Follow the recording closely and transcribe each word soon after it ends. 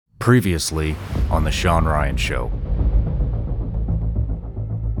Previously on the Sean Ryan Show.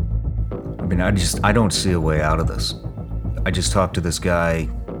 I mean, I don't see a way out of this. I just talked to this guy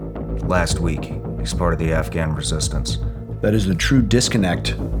last week. He's part of the Afghan resistance. That is the true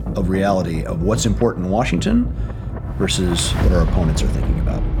disconnect of reality of what's important in Washington versus what our opponents are thinking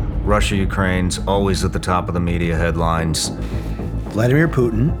about. Russia, Ukraine's always at the top of the media headlines. Vladimir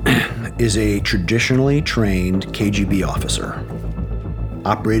Putin is a traditionally trained KGB officer.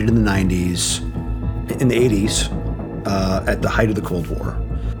 Operated in the 80s, at the height of the Cold War.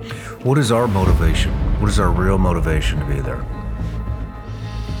 What is our motivation? What is our real motivation to be there?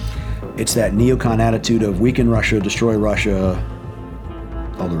 It's that neocon attitude of weaken Russia, destroy Russia,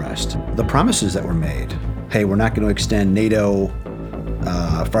 all the rest. The promises that were made, hey, we're not going to extend NATO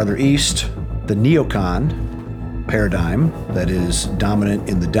farther east. The neocon paradigm that is dominant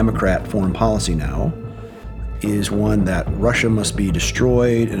in the Democrat foreign policy now is one that Russia must be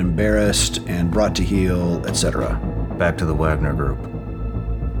destroyed and embarrassed and brought to heel, etc. Back to the Wagner Group.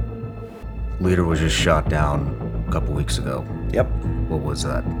 Leader was just shot down a couple weeks ago. Yep. What was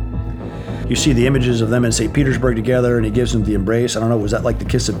that? You see the images of them in St. Petersburg together, and he gives them the embrace. I don't know, was that like the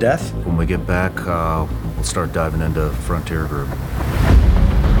kiss of death? When we get back, we'll start diving into Frontier Group.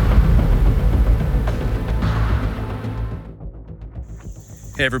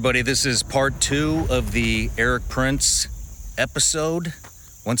 Hey everybody, this is part 2 of the Erik Prince episode.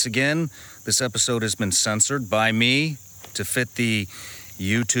 Once again, this episode has been censored by me to fit the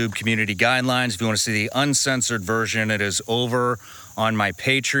YouTube community guidelines. If you want to see the uncensored version, it is over on my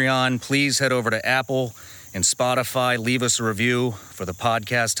Patreon. Please head over to Apple and Spotify. Leave us a review for the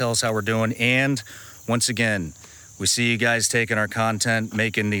podcast. Tell us how we're doing. And once again, we see you guys taking our content,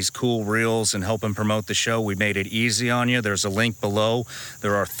 making these cool reels and helping promote the show. We made it easy on you. There's a link below.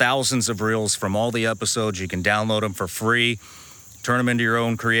 There are thousands of reels from all the episodes. You can download them for free, turn them into your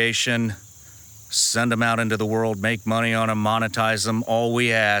own creation, send them out into the world, make money on them, monetize them. All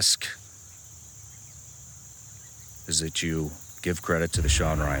we ask is that you give credit to the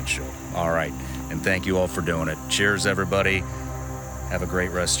Sean Ryan Show. All right, and thank you all for doing it. Cheers, everybody. Have a great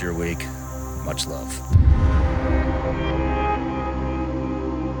rest of your week. Much love.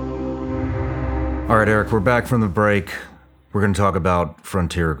 All right, Erik, we're back from the break. We're going to talk about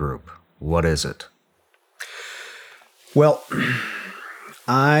Frontier Group. What is it? Well,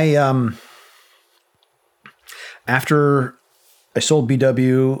 after I sold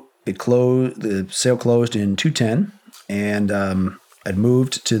BW, the sale closed in 2010, and I'd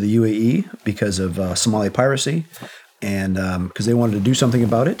moved to the UAE because of Somali piracy, and because they wanted to do something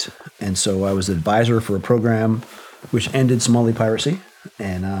about it. And so I was the advisor for a program which ended Somali piracy.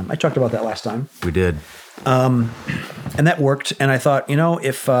 And I talked about that last time. We did. And that worked. And I thought,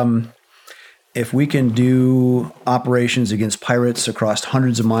 if we can do operations against pirates across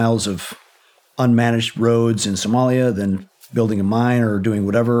hundreds of miles of unmanaged roads in Somalia, then building a mine or doing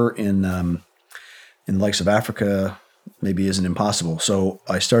whatever in the likes of Africa maybe isn't impossible. So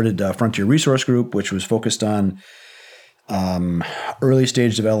I started Frontier Resource Group, which was focused on early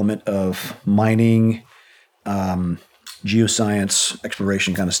stage development of mining, geoscience,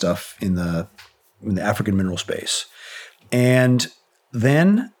 exploration kind of stuff in the African mineral space. And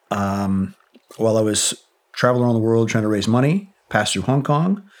then while I was traveling around the world trying to raise money, passed through Hong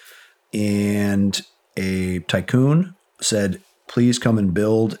Kong, and a tycoon said, please come and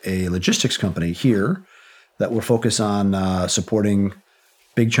build a logistics company here that will focus on supporting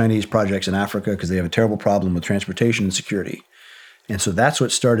big Chinese projects in Africa because they have a terrible problem with transportation and security. And so that's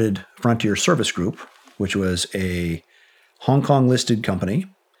what started Frontier Service Group, which was a Hong Kong listed company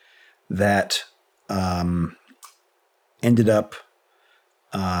that ended up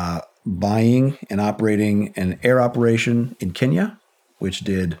buying and operating an air operation in Kenya, which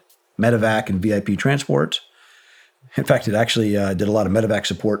did medevac and VIP transport. In fact, it actually did a lot of medevac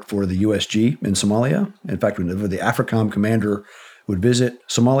support for the USG in Somalia. In fact, whenever the AFRICOM commander would visit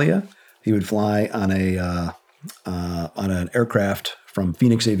Somalia, he would fly on an aircraft from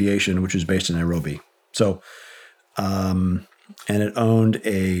Phoenix Aviation, which is based in Nairobi. So, and it owned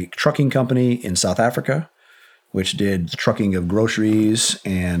a trucking company in South Africa, which did trucking of groceries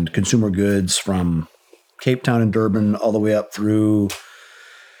and consumer goods from Cape Town and Durban all the way up through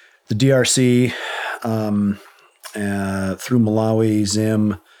the DRC, through Malawi,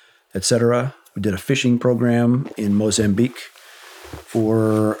 Zim, etc. We did a fishing program in Mozambique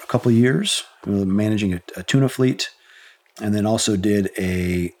for a couple of years, managing a tuna fleet, and then also did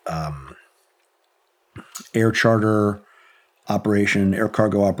a air charter operation, air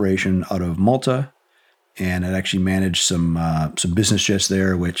cargo operation out of Malta, and it actually managed some business jets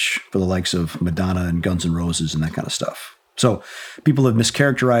there, which for the likes of Madonna and Guns N' Roses and that kind of stuff. So people have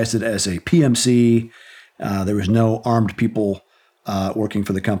mischaracterized it as a PMC. There was no armed people working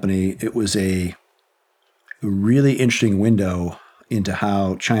for the company. It was a really interesting window into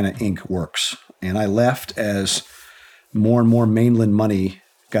how China Inc. works. And I left as more and more mainland money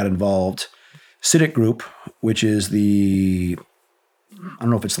got involved. CITIC Group, which is I don't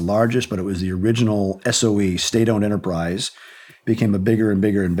know if it's the largest, but it was the original SOE, state-owned enterprise, became a bigger and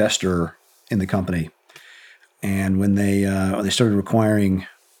bigger investor in the company. And when they started requiring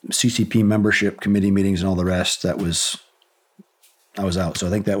CCP membership, committee meetings, and all the rest, I was out. So I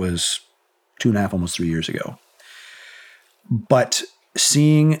think that was 2.5, almost 3 years ago. But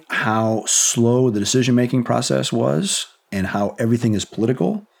seeing how slow the decision-making process was and how everything is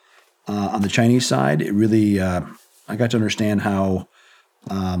political on the Chinese side, it really I got to understand how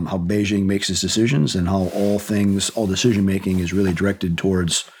Beijing makes its decisions and how all decision-making is really directed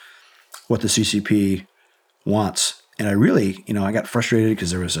towards what the CCP wants. And I really, I got frustrated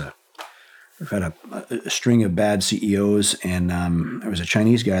because I've had a string of bad CEOs, and there was a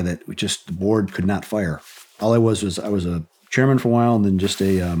Chinese guy that the board could not fire. All I was I was a chairman for a while and then just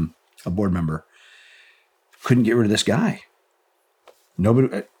a board member. Couldn't get rid of this guy.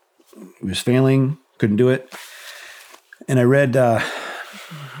 Nobody, he was failing, couldn't do it. And I read a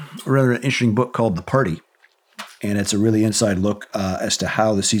rather interesting book called The Party. And it's a really inside look as to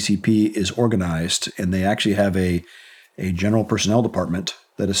how the CCP is organized. And they actually have a general personnel department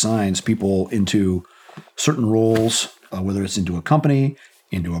that assigns people into certain roles, whether it's into a company,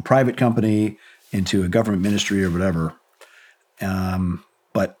 into a private company, into a government ministry or whatever.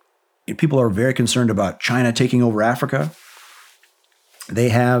 But if people are very concerned about China taking over Africa, they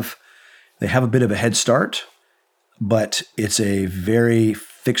have a bit of a head start, but it's a very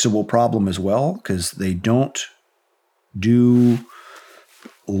fixable problem as well because they don't do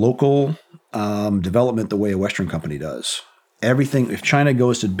local development the way a Western company does. Everything, if China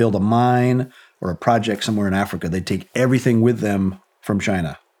goes to build a mine or a project somewhere in Africa, they take everything with them from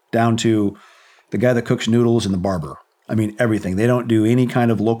China, down to the guy that cooks noodles and the barber. I mean, everything. They don't do any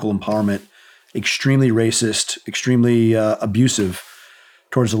kind of local empowerment, extremely racist, extremely abusive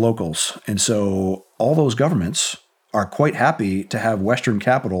towards the locals. And so all those governments are quite happy to have Western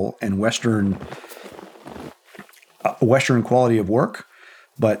capital and Western quality of work,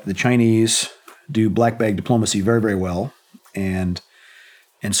 but the Chinese do black bag diplomacy very, very well. And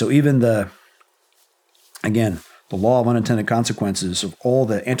so even the law of unintended consequences of all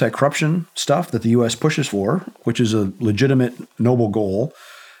the anti-corruption stuff that the U.S. pushes for, which is a legitimate, noble goal,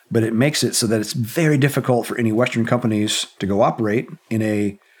 but it makes it so that it's very difficult for any Western companies to go operate in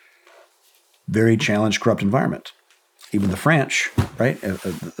a very challenged, corrupt environment. Even the French, right?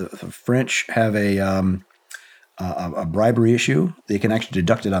 The French have a bribery issue. They can actually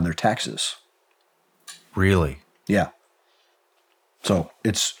deduct it on their taxes. Really? Yeah. So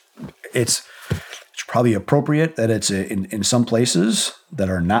it's probably appropriate that it's in some places that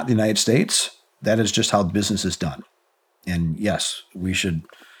are not the United States. That is just how business is done. And yes, we should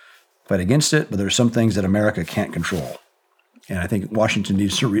fight against it, but there are some things that America can't control. And I think Washington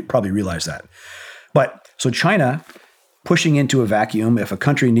needs to probably realize that. But so China pushing into a vacuum, if a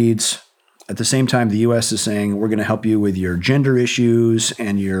country needs, at the same time the U.S. is saying, we're going to help you with your gender issues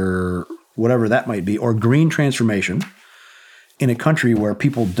and your whatever that might be, or green transformation in a country where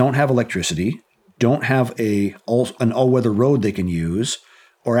people don't have electricity, don't have an all-weather road they can use,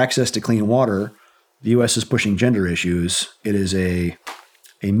 or access to clean water, the U.S. is pushing gender issues. It is a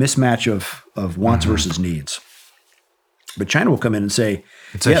mismatch of wants versus needs. But China will come in and say,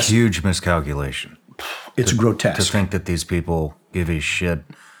 it's a huge miscalculation. It's grotesque. To think that these people give a shit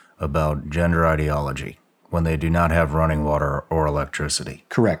about gender ideology when they do not have running water or electricity.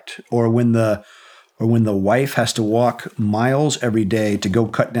 Correct. Or when the wife has to walk miles every day to go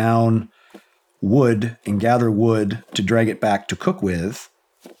cut down wood and gather wood to drag it back to cook with,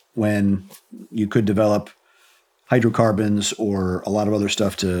 when you could develop hydrocarbons or a lot of other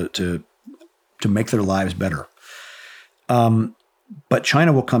stuff to make their lives better. But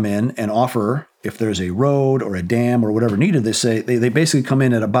China will come in and offer, if there's a road or a dam or whatever needed, they basically come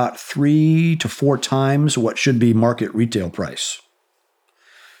in at about 3 to 4 times what should be market retail price.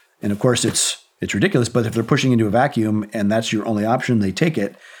 And of course, it's ridiculous, but if they're pushing into a vacuum and that's your only option, they take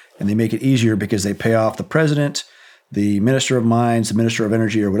it and they make it easier because they pay off the president, the minister of mines, the minister of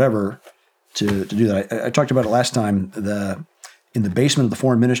energy, or whatever to do that. I talked about it last time. In the basement of the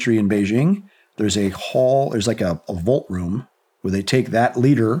foreign ministry in Beijing, there's a hall, there's like a vault room where they take that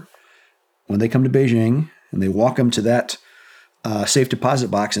leader when they come to Beijing and they walk them to that safe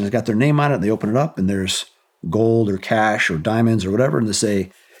deposit box and it's got their name on it. And they open it up and there's gold or cash or diamonds or whatever. And they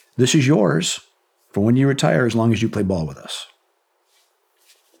say, this is yours for when you retire, as long as you play ball with us.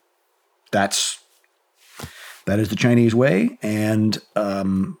 That is the Chinese way. And,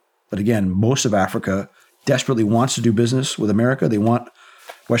 but again, most of Africa desperately wants to do business with America. They want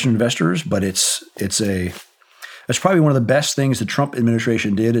Western investors, but it's probably one of the best things the Trump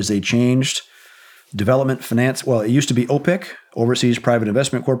administration did is they changed development finance. Well, it used to be OPIC, Overseas Private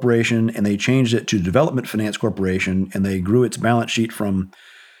Investment Corporation, and they changed it to Development Finance Corporation, and they grew its balance sheet from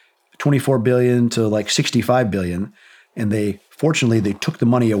 24 billion to like 65 billion. And fortunately, they took the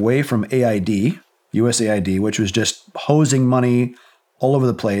money away from AID, USAID, which was just hosing money all over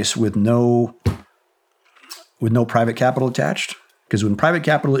the place with no private capital attached. Because when private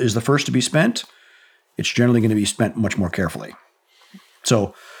capital is the first to be spent, it's generally going to be spent much more carefully.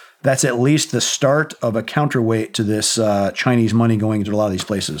 So that's at least the start of a counterweight to this Chinese money going into a lot of these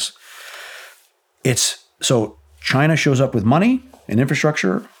places. So China shows up with money and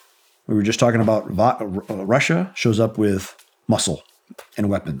infrastructure. We were just talking about Russia shows up with muscle and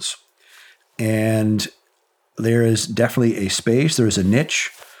weapons. And there is definitely a space, there is a niche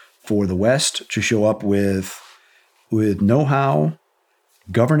for the West to show up with know-how,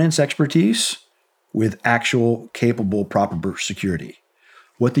 governance expertise, with actual capable, proper security.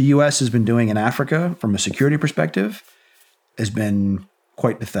 What the U.S. has been doing in Africa from a security perspective has been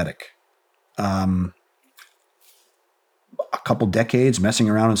quite pathetic. A couple decades messing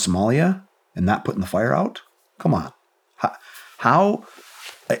around in Somalia and not putting the fire out? Come on. How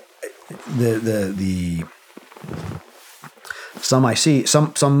some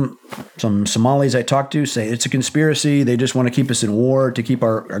Somalis I talk to say it's a conspiracy. They just want to keep us in war to keep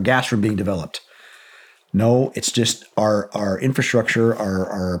our gas from being developed. No, it's just our infrastructure,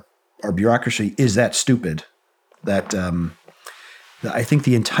 our bureaucracy is that stupid that I think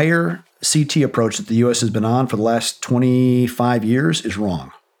the entire CT approach that the U.S. has been on for the last 25 years is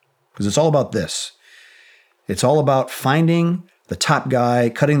wrong. Because it's all about this. It's all about finding the top guy,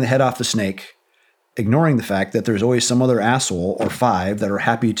 cutting the head off the snake, ignoring the fact that there's always some other asshole or five that are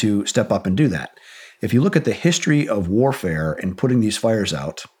happy to step up and do that. If you look at the history of warfare and putting these fires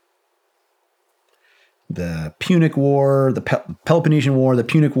out, the Punic War, the Peloponnesian War, the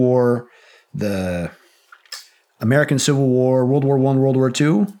Punic War, the American Civil War, World War I, World War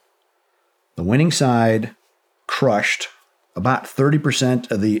II, the winning side crushed about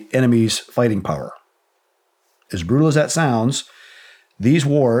 30% of the enemy's fighting power. As brutal as that sounds, these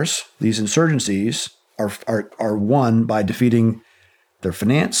wars, these insurgencies, are won by defeating their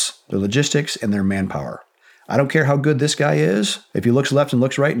finance, their logistics, and their manpower. I don't care how good this guy is. If he looks left and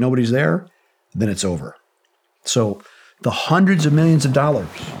looks right, nobody's there, then it's over. So the hundreds of millions of dollars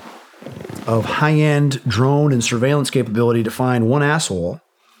of high-end drone and surveillance capability to find one asshole,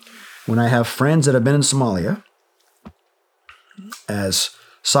 when I have friends that have been in Somalia as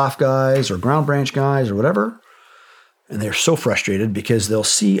soft guys or ground branch guys or whatever, and they're so frustrated because they'll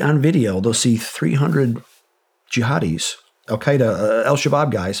see on video, they'll see 300 jihadis, Al-Qaeda,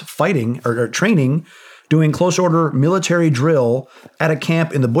 Al-Shabaab guys fighting or training, doing close order military drill at a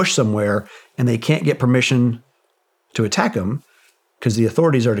camp in the bush somewhere, and they can't get permission to attack them because the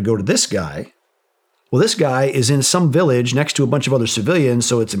authorities are to go to this guy. Well, this guy is in some village next to a bunch of other civilians,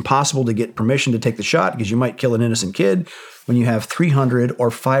 so it's impossible to get permission to take the shot because you might kill an innocent kid when you have 300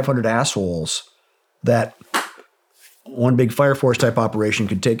 or 500 assholes that one big Fire Force type operation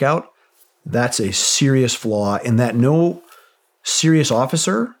could take out. That's a serious flaw, and that no serious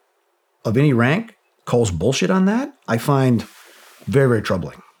officer of any rank calls bullshit on that, I find very, very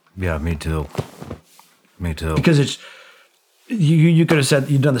troubling. Yeah, me too. Me too. Because it's you could have said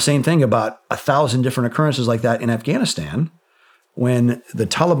you've done the same thing about 1,000 different occurrences like that in Afghanistan when the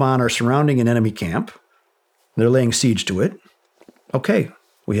Taliban are surrounding an enemy camp. They're laying siege to it. Okay,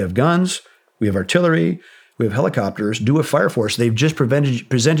 we have guns, we have artillery, we have helicopters, do a fire force. They've just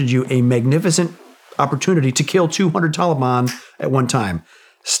presented you a magnificent opportunity to kill 200 Taliban at one time.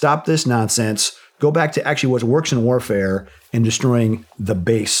 Stop this nonsense. Go back to actually what works in warfare and destroying the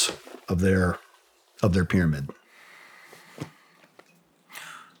base of their pyramid.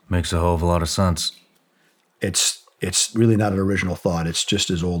 Makes a whole of a lot of sense. It's really not an original thought. It's just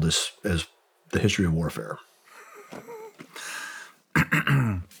as old as the history of warfare.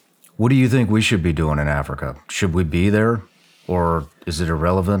 What do you think we should be doing in Africa? Should we be there, or is it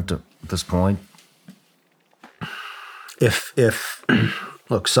irrelevant at this point? If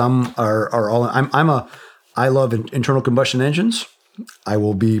look, some are all. I love internal combustion engines. I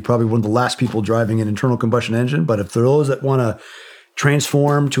will be probably one of the last people driving an internal combustion engine. But if there are those that want to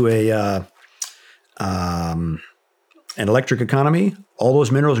transform to an electric economy, all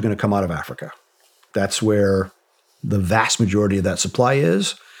those minerals are going to come out of Africa. That's where the vast majority of that supply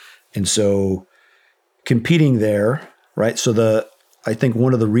is. And so competing there, right? So I think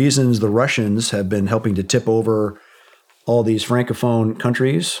one of the reasons the Russians have been helping to tip over all these Francophone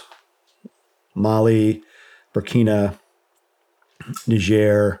countries, Mali, Burkina,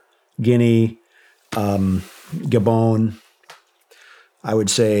 Niger, Guinea, Gabon, I would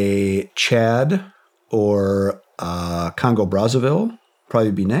say Chad or Congo Brazzaville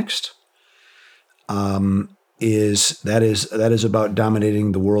probably be next. Is about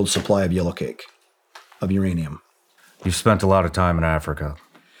dominating the world's supply of yellowcake, of uranium. You've spent a lot of time in Africa.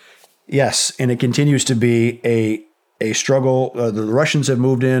 Yes, and it continues to be a struggle. The Russians have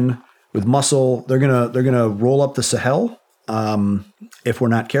moved in with muscle. They're gonna roll up the Sahel if we're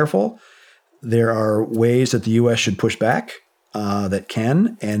not careful. There are ways that the U.S. should push back that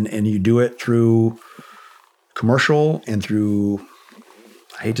can, and you do it through commercial and through.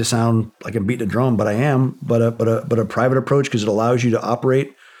 I hate to sound like I'm beating a drum, but I am. But a private approach, because it allows you to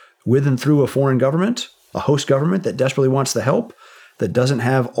operate with and through a foreign government, a host government that desperately wants the help, that doesn't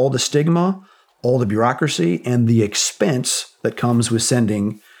have all the stigma, all the bureaucracy, and the expense that comes with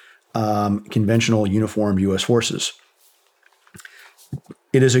sending conventional uniformed U.S. forces.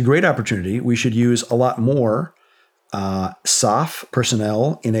 It is a great opportunity. We should use a lot more SOF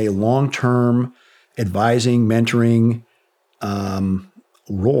personnel in a long-term advising, mentoring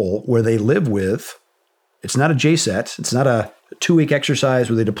role where they live with. It's not a JSET. It's not a 2-week exercise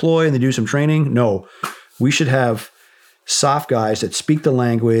where they deploy and they do some training. No, we should have SOF guys that speak the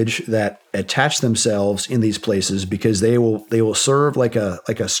language, that attach themselves in these places, because they will serve like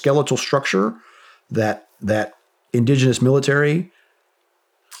a skeletal structure that indigenous military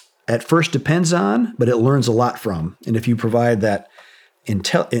at first depends on, but it learns a lot from. And if you provide that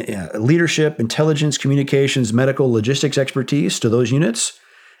leadership, intelligence, communications, medical, logistics expertise to those units,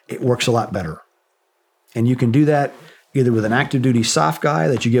 it works a lot better. And you can do that either with an active duty SOF guy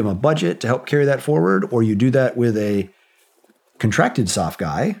that you give him a budget to help carry that forward, or you do that with a contracted SOF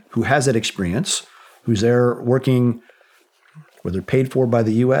guy who has that experience, who's there working, whether paid for by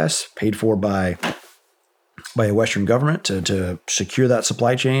the U.S., paid for by a Western government to secure that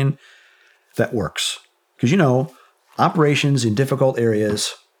supply chain. That works. Because, operations in difficult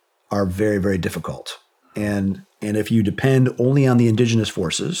areas are very, very difficult. And if you depend only on the indigenous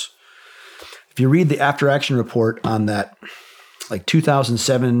forces, if you read the after action report on that, like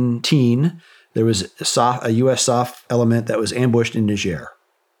 2017, there was a U.S. SOF element that was ambushed in Niger,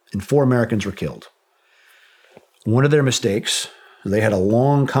 and 4 Americans were killed. One of their mistakes, they had a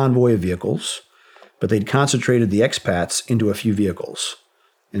long convoy of vehicles, but they'd concentrated the expats into a few vehicles.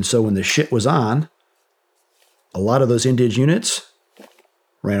 And so when the shit was on, a lot of those indig units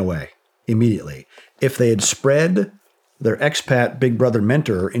ran away immediately. If they had spread their expat big brother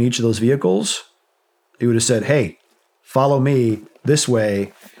mentor in each of those vehicles, it would have said, hey, follow me this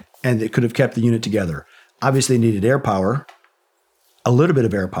way, and it could have kept the unit together. Obviously, they needed air power, a little bit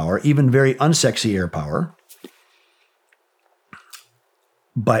of air power, even very unsexy air power.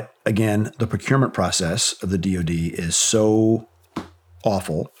 But again, the procurement process of the DoD is so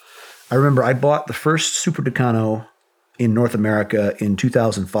awful. I remember I bought the first Super Tucano in North America in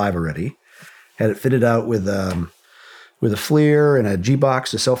 2005 already. Had it fitted out with a FLIR and a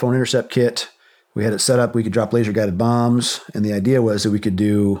G-Box, a cell phone intercept kit. We had it set up. We could drop laser-guided bombs. And the idea was that we could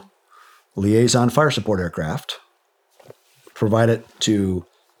do liaison fire support aircraft, provide it to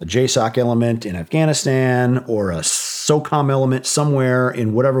a JSOC element in Afghanistan or a SOCOM element somewhere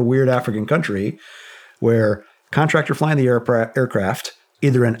in whatever weird African country, where contractor flying the aircraft,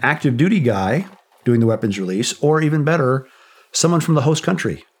 either an active duty guy doing the weapons release, or even better, someone from the host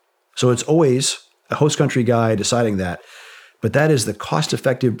country. So it's always a host country guy deciding that. But that is the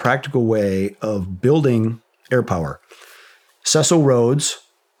cost-effective, practical way of building air power. Cecil Rhodes,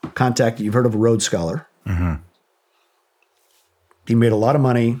 you've heard of a Rhodes Scholar. Mm-hmm. He made a lot of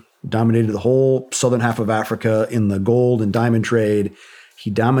money, dominated the whole southern half of Africa in the gold and diamond trade. He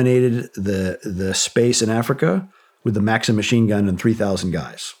dominated the space in Africa with the Maxim machine gun and 3,000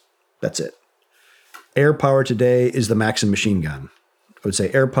 guys. That's it. Air power today is the Maxim machine gun. I would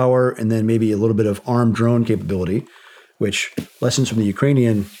say air power and then maybe a little bit of armed drone capability, which lessons from the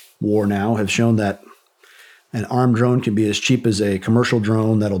Ukrainian war now have shown that an armed drone can be as cheap as a commercial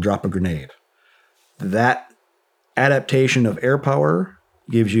drone that'll drop a grenade. That adaptation of air power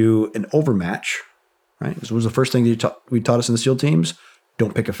gives you an overmatch, right? This was the first thing that we taught us in the SEAL teams.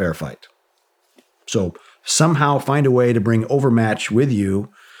 Don't pick a fair fight. So somehow find a way to bring overmatch with you.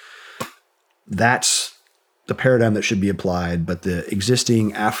 That's the paradigm that should be applied. But the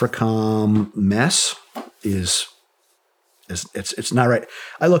existing AFRICOM mess is it's not right.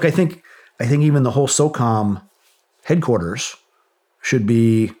 I think even the whole SOCOM headquarters should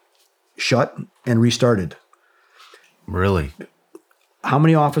be shut and restarted. Really? How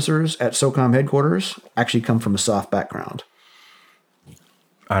many officers at SOCOM headquarters actually come from a soft background?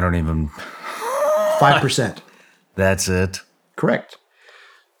 I don't even... 5%. That's it? Correct.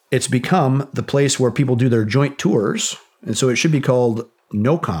 It's become the place where people do their joint tours, and so it should be called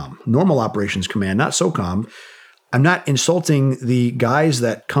NOCOM, Normal Operations Command, not SOCOM. I'm not insulting the guys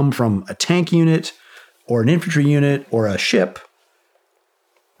that come from a tank unit or an infantry unit or a ship,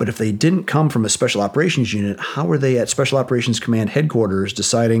 but if they didn't come from a Special Operations unit, how are they at Special Operations Command headquarters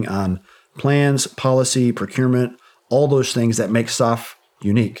deciding on plans, policy, procurement, all those things that make SOF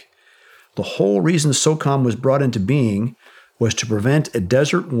unique? The whole reason SOCOM was brought into being was to prevent a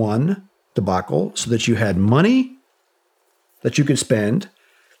Desert One debacle so that you had money that you could spend,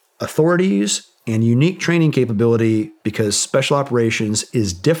 authorities, and unique training capability, because Special Operations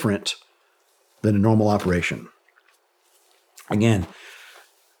is different than a normal operation. Again,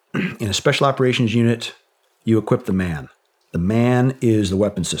 in a Special Operations unit, you equip the man. The man is the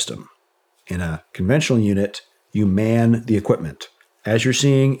weapon system. In a conventional unit, you man the equipment. As you're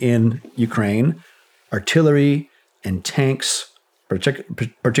seeing in Ukraine, artillery and tanks,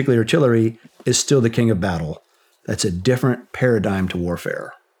 particularly artillery, is still the king of battle. That's a different paradigm to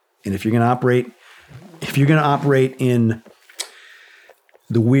warfare. And if you're going to operate in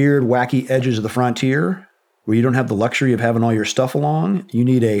the weird, wacky edges of the frontier, where you don't have the luxury of having all your stuff along, you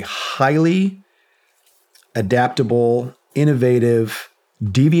need a highly adaptable, innovative,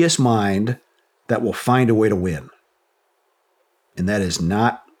 devious mind that will find a way to win. And that is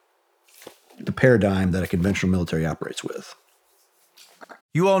not the paradigm that a conventional military operates with.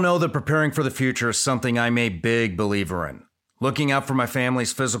 You all know that preparing for the future is something I'm a big believer in. Looking out for my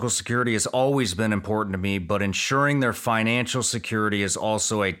family's physical security has always been important to me, but ensuring their financial security is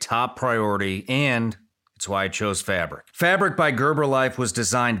also a top priority, and it's why I chose Fabric. Fabric by Gerber Life was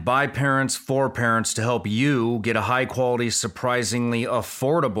designed by parents for parents to help you get a high-quality, surprisingly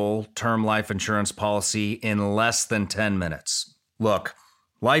affordable term life insurance policy in less than 10 minutes. Look,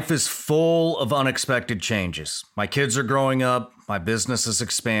 life is full of unexpected changes. My kids are growing up, my business is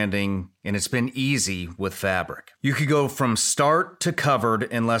expanding, and it's been easy with Fabric. You could go from start to covered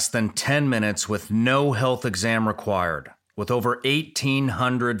in less than 10 minutes with no health exam required. With over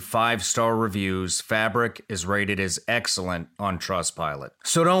 1,800 five-star reviews, Fabric is rated as excellent on Trustpilot.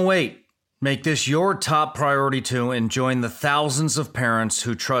 So don't wait. Make this your top priority too and join the thousands of parents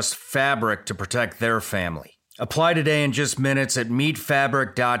who trust Fabric to protect their family. Apply today in just minutes at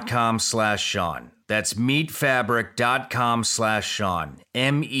meetfabric.com/Sean. That's meetfabric.com/Sean.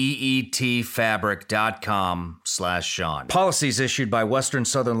 meetfabric.com/Sean. Policies issued by Western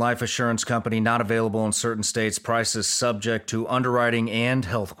Southern Life Assurance Company, not available in certain states. Prices subject to underwriting and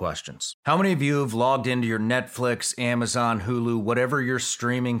health questions. How many of you have logged into your Netflix, Amazon, Hulu, whatever your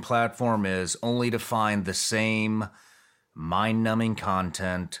streaming platform is, only to find the same mind-numbing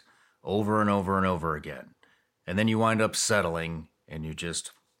content over and over and over again? And then you wind up settling and you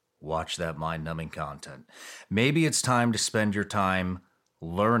just watch that mind-numbing content. Maybe it's time to spend your time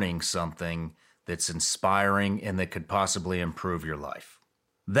learning something that's inspiring and that could possibly improve your life.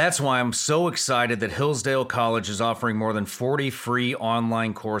 That's why I'm so excited that Hillsdale College is offering more than 40 free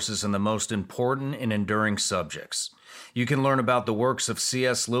online courses in the most important and enduring subjects. You can learn about the works of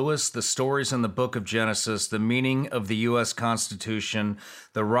C.S. Lewis, the stories in the book of Genesis, the meaning of the U.S. Constitution,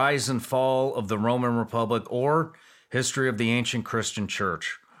 the rise and fall of the Roman Republic, or history of the ancient Christian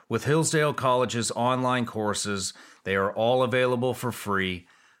church. With Hillsdale College's online courses, they are all available for free.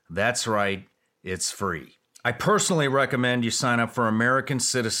 That's right, it's free. I personally recommend you sign up for American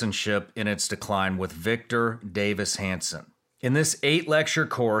Citizenship in Its Decline with Victor Davis Hanson. In this 8-lecture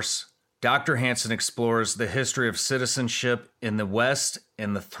course, Dr. Hanson explores the history of citizenship in the West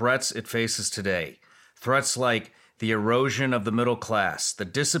and the threats it faces today. Threats like the erosion of the middle class, the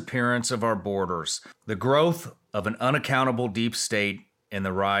disappearance of our borders, the growth of an unaccountable deep state, and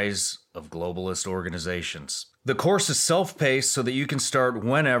the rise of globalist organizations. The course is self-paced so that you can start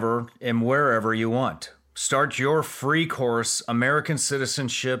whenever and wherever you want. Start your free course, American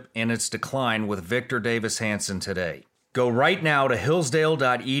Citizenship and Its Decline with Victor Davis Hanson today. Go right now to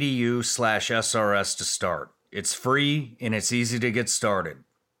hillsdale.edu/SRS to start. It's free and it's easy to get started.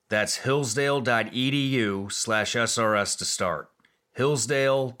 That's hillsdale.edu/SRS to start.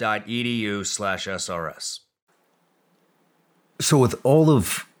 hillsdale.edu/SRS. So with all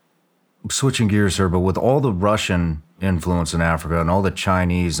of, switching gears here, but with all the Russian influence in Africa and all the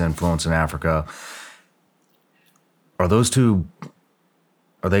Chinese influence in Africa, are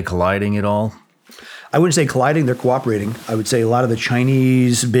they colliding at all? I wouldn't say colliding, they're cooperating. I would say a lot of the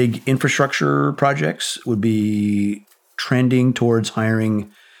Chinese big infrastructure projects would be trending towards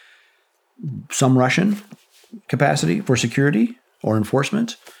hiring some Russian capacity for security or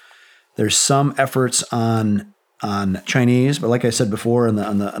enforcement. There's some efforts on Chinese, but like I said before, on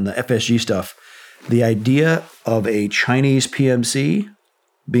the FSG stuff, the idea of a Chinese PMC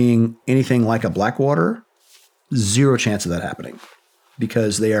being anything like a Blackwater, zero chance of that happening,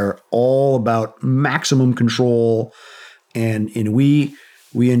 because they are all about maximum control, and we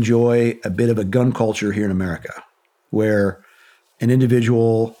enjoy a bit of a gun culture here in America, where an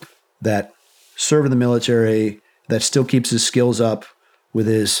individual that served in the military that still keeps his skills up with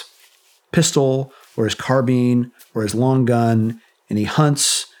his pistol or his carbine or his long gun, and he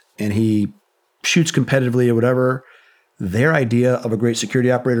hunts and he shoots competitively or whatever, their idea of a great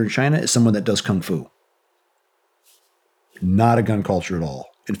security operator in China is someone that does kung fu. Not a gun culture at all.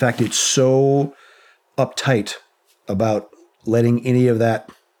 In fact, it's so uptight about letting any of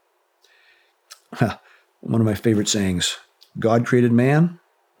that. One of my favorite sayings, God created man,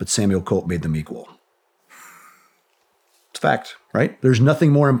 but Samuel Colt made them equal. It's a fact, right? There's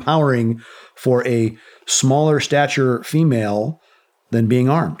nothing more empowering for a smaller stature female than being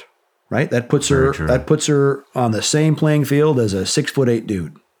armed, right? That puts her on the same playing field as a 6'8"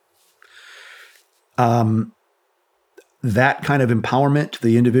 dude. That kind of empowerment to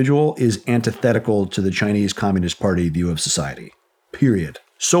the individual is antithetical to the Chinese Communist Party view of society, period.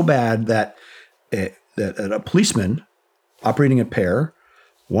 So bad that a policeman operating a pair,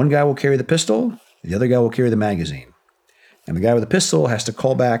 one guy will carry the pistol, the other guy will carry the magazine. And the guy with the pistol has to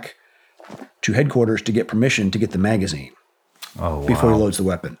call back to headquarters to get permission to get the magazine before he loads the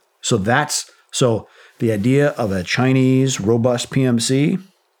weapon. So the idea of a Chinese robust PMC,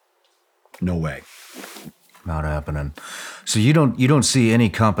 no way. Not happening. So you don't see any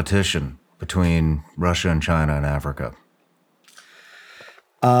competition between Russia and China and Africa?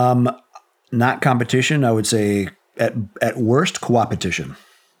 Not competition. I would say at worst coopetition.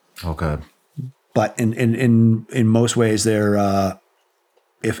 Okay. But in most ways, they're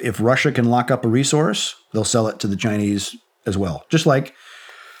if Russia can lock up a resource, they'll sell it to the Chinese as well. Just like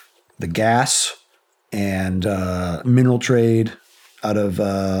the gas and mineral trade out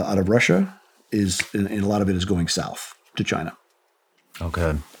of Russia is, and a lot of it is going south to China.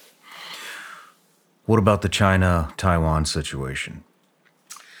 Okay. What about the China-Taiwan situation?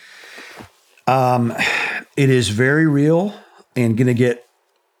 It is very real and going to get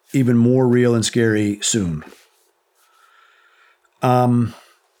even more real and scary soon. So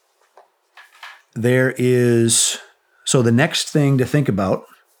the next thing to think about,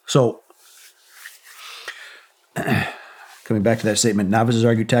 coming back to that statement, novices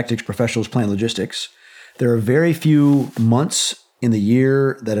argue tactics, professionals plan logistics. There are very few months in the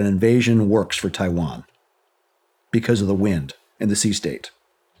year that an invasion works for Taiwan because of the wind and the sea state.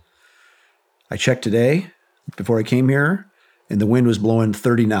 I checked today before I came here, and the wind was blowing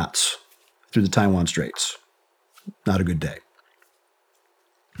 30 knots through the Taiwan Straits. Not a good day.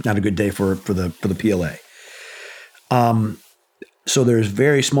 Not a good day for the PLA. So there's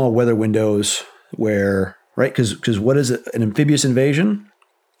very small weather windows where, right? Because what is it? An amphibious invasion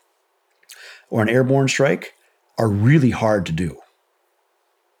or an airborne strike are really hard to do.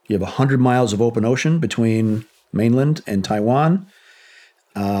 You have 100 miles of open ocean between mainland and Taiwan.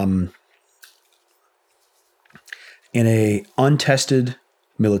 In a untested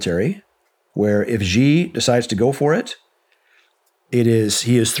military, where if Xi decides to go for it, he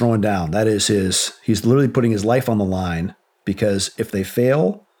is thrown down. That is he's literally putting his life on the line, because if they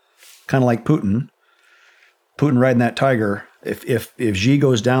fail, kind of like Putin riding that tiger, if Xi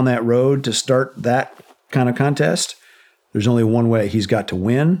goes down that road to start that kind of contest, there's only one way. He's got to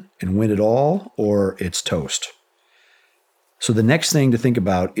win and win it all, or it's toast. So the next thing to think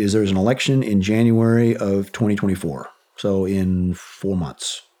about is there's an election in January of 2024. So in 4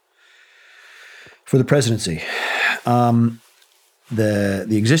 months for the presidency. The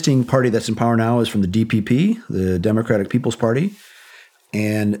existing party that's in power now is from the DPP, the Democratic People's Party,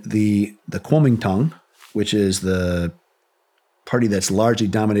 and the Kuomintang, which is the party that's largely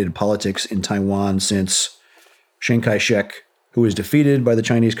dominated politics in Taiwan since Chiang Kai-shek, who was defeated by the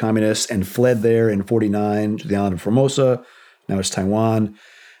Chinese communists and fled there in 1949 to the island of Formosa. Now it's Taiwan.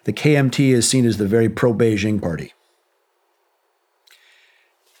 The KMT is seen as the very pro-Beijing party.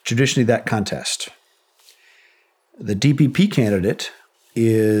 Traditionally, that contest. The DPP candidate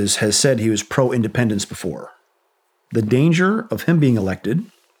has said he was pro-independence before. The danger of him being elected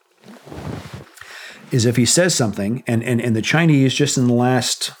is if he says something, and the Chinese just in the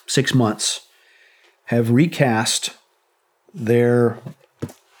last 6 months have recast their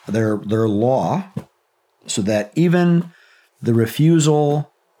law so that even the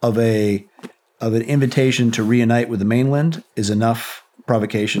refusal of an invitation to reunite with the mainland is enough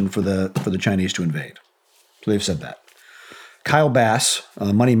provocation for the Chinese to invade. So they've said that. Kyle Bass,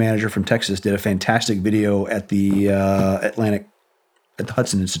 a money manager from Texas, did a fantastic video at the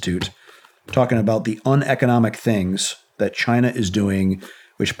Hudson Institute talking about the uneconomic things that China is doing,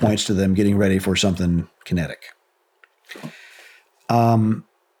 which points to them getting ready for something kinetic.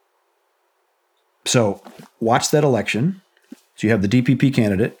 So watch that election. So you have the DPP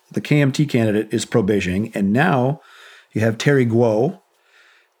candidate, the KMT candidate is pro-Beijing, and now you have Terry Guo,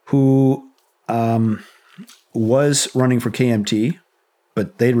 who was running for KMT,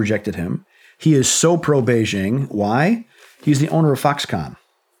 but they rejected him. He is so pro-Beijing. Why? He's the owner of Foxconn.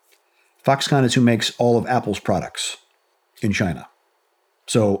 Foxconn is who makes all of Apple's products in China.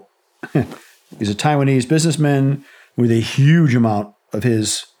 So he's a Taiwanese businessman with a huge amount of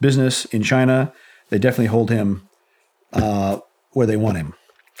his business in China. They definitely hold him where they want him.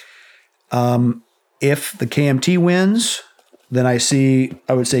 If the KMT wins, then I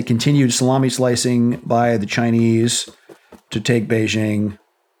would say continued salami slicing by the Chinese to take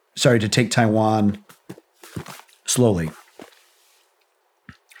Taiwan slowly.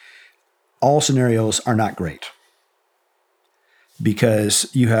 All scenarios are not great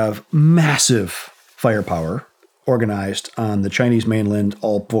because you have massive firepower organized on the Chinese mainland,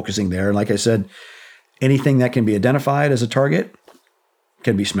 all focusing there. And like I said, anything that can be identified as a target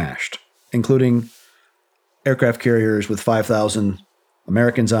can be smashed, including aircraft carriers with 5,000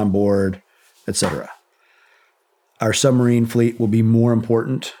 Americans on board, etc. Our submarine fleet will be more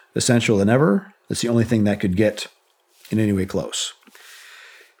important, essential than ever. That's the only thing that could get in any way close.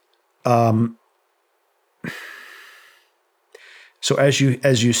 So as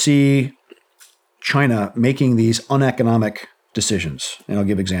you see China making these uneconomic decisions, and I'll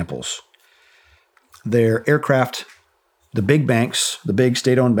give examples. Their aircraft, the big banks, the big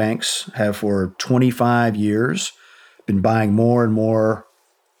state-owned banks have for 25 years been buying more and more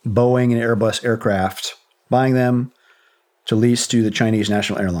Boeing and Airbus aircraft, buying them to lease to the Chinese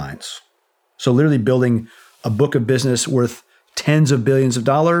national airlines. So literally building a book of business worth tens of billions of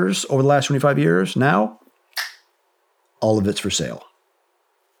dollars over the last 25 years. Now, all of it's for sale.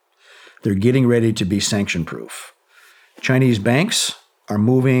 They're getting ready to be sanction-proof. Chinese banks are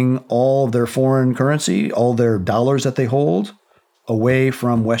moving all of their foreign currency, all their dollars that they hold, away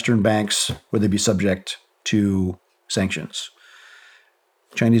from Western banks where they'd be subject to sanctions.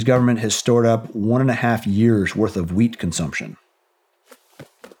 Chinese government has stored up 1.5 years worth of wheat consumption.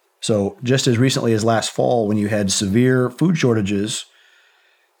 So just as recently as last fall, when you had severe food shortages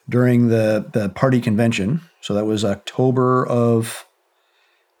during the party convention, so that was October of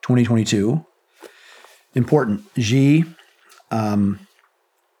 2022, important, Xi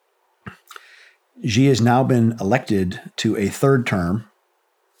has now been elected to a third term.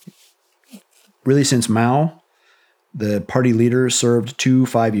 Really, since Mao, the party leaders served 2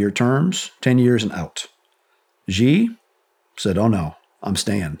 5-year terms, 10 years and out. Xi said, oh no, I'm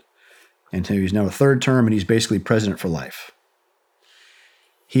staying. And so he's now a third term, and he's basically president for life.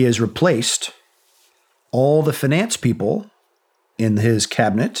 He has replaced all the finance people in his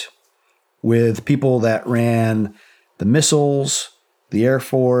cabinet with people that ran the missiles, the Air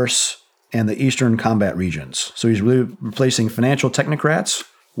Force, and the Eastern combat regions. So he's really replacing financial technocrats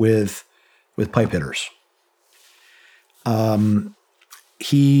with pipe hitters.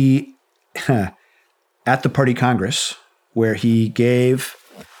 He, at the party congress, where he gave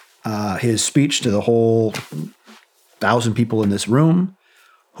his speech to the whole 1,000 people in this room,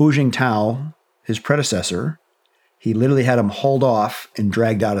 Hu Jintao, his predecessor, he literally had him hauled off and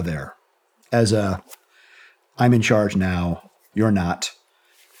dragged out of there as I'm in charge now, you're not.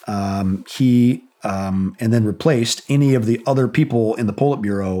 And then replaced any of the other people in the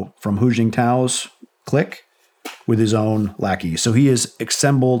Politburo from Hu Jintao's clique with his own lackeys. So he has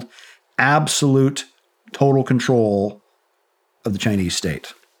assembled absolute total control of the Chinese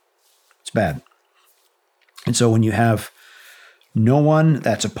state. It's bad. And so when you have no one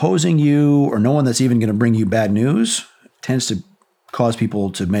that's opposing you or no one that's even going to bring you bad news, it tends to cause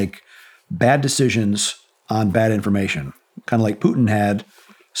people to make bad decisions on bad information. Kind of like Putin had,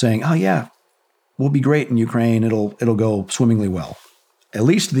 saying, oh yeah, we'll be great in Ukraine. It'll go swimmingly well. At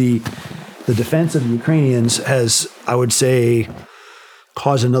least the defense of the Ukrainians has, I would say,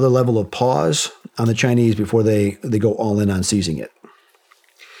 caused another level of pause on the Chinese before they go all in on seizing it.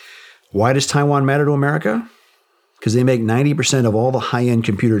 Why does Taiwan matter to America? Because they make 90% of all the high-end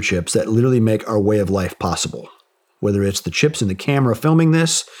computer chips that literally make our way of life possible. Whether it's the chips in the camera filming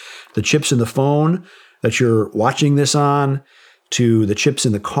this, the chips in the phone that you're watching this on, to the chips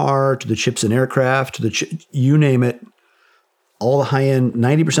in the car, to the chips in aircraft, to you name it, all the high-end,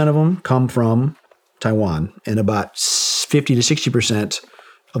 90% of them come from Taiwan, and about 50 to 60%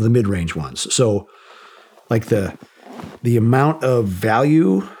 of the mid-range ones. So like the amount of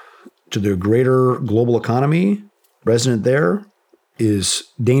value to the greater global economy resident there is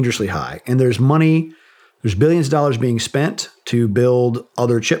dangerously high. And there's billions of dollars being spent to build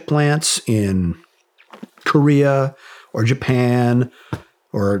other chip plants in Korea or Japan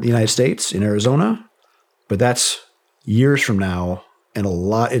or the United States in Arizona. But that's years from now. And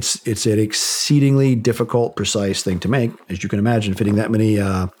it's an exceedingly difficult, precise thing to make. As you can imagine, fitting that many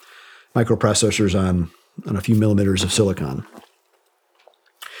microprocessors on a few millimeters of silicon.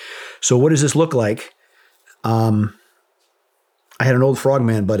 So what does this look like? I had an old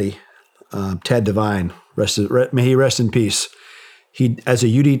frogman buddy, Tad Devine, may he rest in peace. He, as a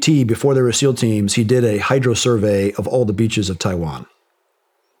UDT, before there were SEAL teams, he did a hydro survey of all the beaches of Taiwan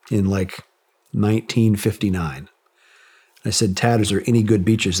in like 1959. I said, Tad, is there any good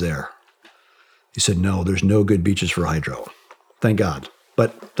beaches there? He said, no, there's no good beaches for hydro. Thank God.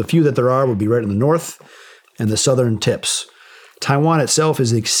 But the few that there are would be right in the north and the southern tips. Taiwan itself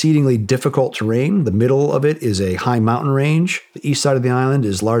is exceedingly difficult terrain. The middle of it is a high mountain range. The east side of the island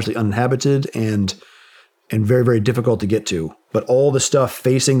is largely uninhabited and very, very difficult to get to. But all the stuff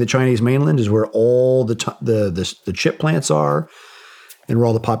facing the Chinese mainland is where all the chip plants are and where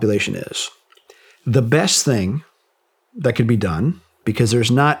all the population is. The best thing that could be done, because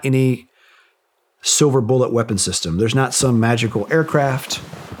there's not any silver bullet weapon system. There's not some magical aircraft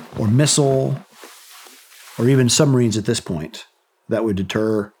or missile or even submarines at this point that would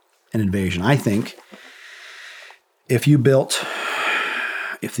deter an invasion. I think if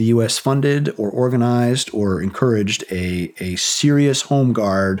the U.S. funded or organized or encouraged a serious home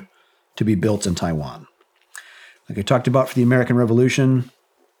guard to be built in Taiwan. Like I talked about for the American Revolution,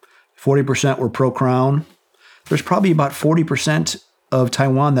 40% were pro-crown. There's probably about 40% of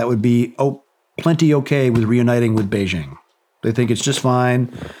Taiwan that would be plenty okay with reuniting with Beijing. They think it's just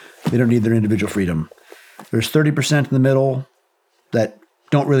fine. They don't need their individual freedom. There's 30% in the middle that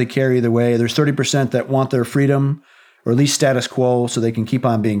don't really care either way. There's 30% that want their freedom, or at least status quo, so they can keep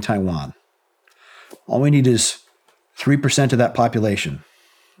on being Taiwan. All we need is 3% of that population.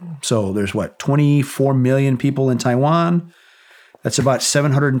 So there's 24 million people in Taiwan. That's about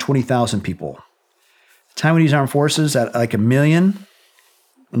 720,000 people. Taiwanese armed forces at like 1 million.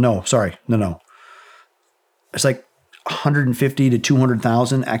 No. It's like 150 to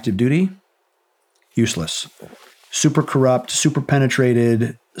 200,000 active duty. Useless. Super corrupt, super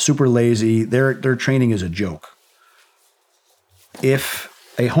penetrated, super lazy. Their training is a joke. If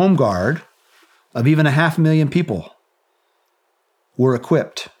a home guard of even 500,000 people were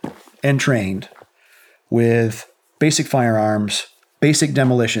equipped and trained with basic firearms, basic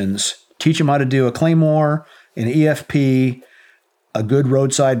demolitions, teach them how to do a claymore, an EFP, a good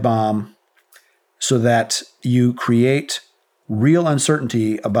roadside bomb, so that you create real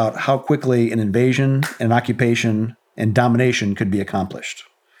uncertainty about how quickly an invasion, an occupation, and domination could be accomplished.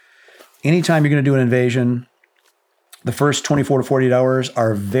 Anytime you're going to do an invasion, the first 24 to 48 hours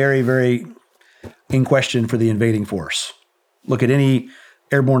are very, very in question for the invading force. Look at any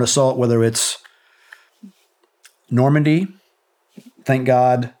airborne assault, whether it's Normandy. Thank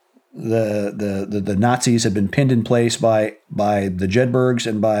God the Nazis had been pinned in place by the Jedburghs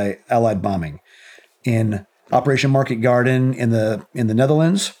and by Allied bombing. In Operation Market Garden in the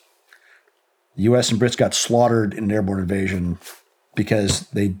Netherlands, the U.S. and Brits got slaughtered in an airborne invasion because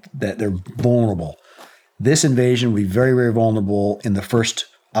they're vulnerable. This invasion will be very, very vulnerable in the first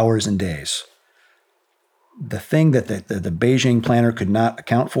hours and days. The thing that the Beijing planner could not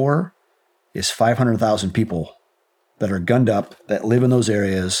account for is 500,000 people that are gunned up, that live in those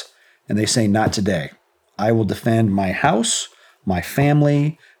areas, and they say, not today. I will defend my house, my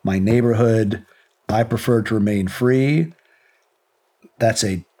family, my neighborhood. I prefer to remain free. That's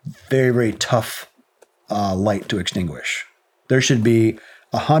a very, very tough light to extinguish. There should be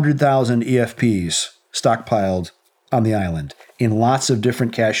 100,000 EFPs stockpiled on the island in lots of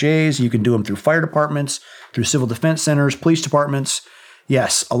different caches. You can do them through fire departments, through civil defense centers, police departments.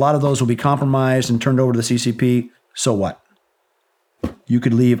 Yes, a lot of those will be compromised and turned over to the CCP. So what? You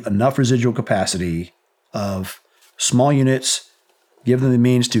could leave enough residual capacity of small units, give them the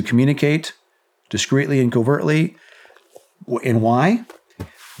means to communicate discreetly and covertly. And why?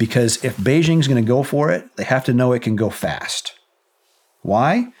 Because if Beijing's going to go for it, they have to know it can go fast.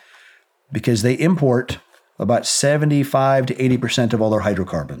 Why? Because they import about 75 to 80% of all their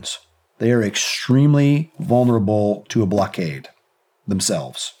hydrocarbons. They are extremely vulnerable to a blockade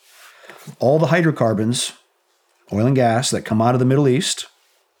themselves. All the hydrocarbons, oil and gas, that come out of the Middle East,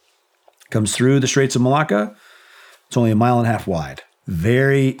 comes through the Straits of Malacca. It's only 1.5 miles wide.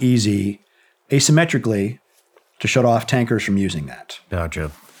 Very easy, asymmetrically, to shut off tankers from using that.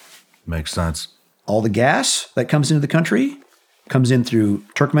 Gotcha. Makes sense. All the gas that comes into the country comes in through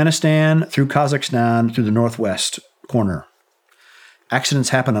Turkmenistan, through Kazakhstan, through the northwest corner. Accidents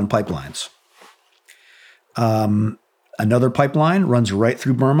happen on pipelines. Another pipeline runs right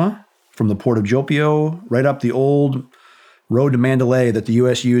through Burma from the port of Jopio, right up the old road to Mandalay that the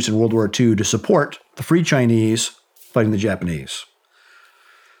U.S. used in World War II to support the Free Chinese fighting the Japanese.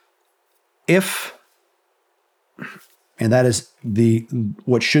 And that is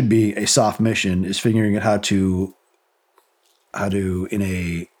what should be a soft mission, is figuring out how to in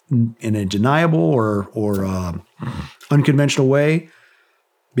a deniable or unconventional way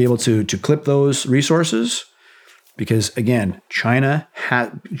be able to clip those resources, because again, China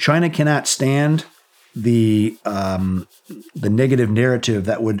cannot stand the negative narrative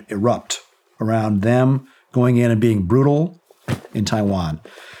that would erupt around them going in and being brutal in Taiwan.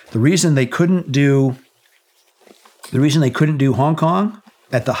 The reason they couldn't do Hong Kong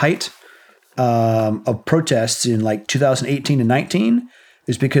at the height of protests in like 2018 and 19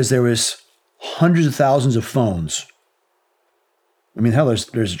 is because there was hundreds of thousands of phones. I mean, hell,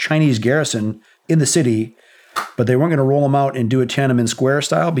 there's a Chinese garrison in the city, but they weren't going to roll them out and do it Tiananmen Square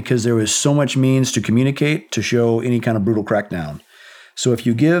style because there was so much means to communicate to show any kind of brutal crackdown. So if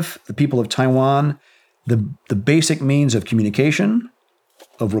you give the people of Taiwan the basic means of communication,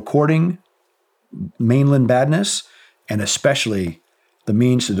 of recording mainland badness, and especially the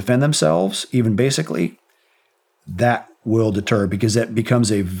means to defend themselves, even basically, that will deter, because that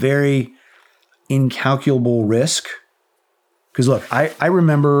becomes a very incalculable risk. Because look, I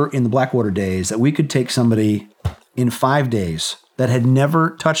remember in the Blackwater days that we could take somebody in 5 days that had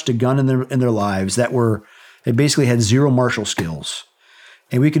never touched a gun in their lives, they basically had zero martial skills,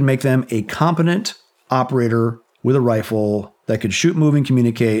 and we could make them a competent operator with a rifle that could shoot, move, and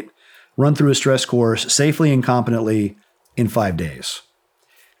communicate, run through a stress course safely and competently in 5 days.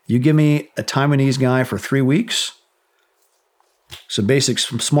 You give me a Taiwanese guy for 3 weeks, some basic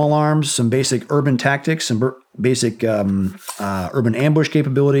small arms, some basic urban tactics, some basic urban ambush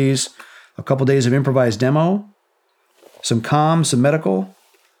capabilities, a couple days of improvised demo, some comms, some medical,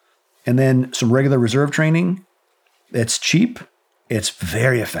 and then some regular reserve training. It's cheap. It's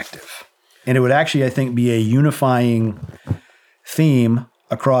very effective. And it would actually, I think, be a unifying theme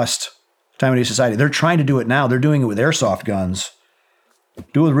across Taiwanese society. They're trying to do it now. They're doing it with airsoft guns.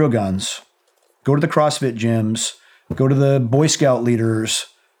 Do it with real guns. Go to the CrossFit gyms. Go to the Boy Scout leaders.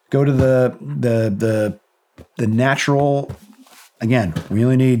 Go to the natural. Again, we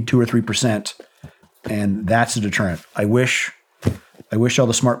only need 2 or 3%, and that's a deterrent. I wish all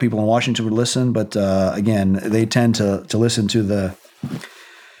the smart people in Washington would listen, but again, they tend to listen to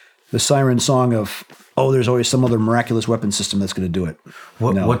the siren song of, oh, there's always some other miraculous weapon system that's going to do it.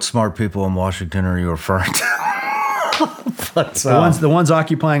 What smart people in Washington are you referring to? But, the ones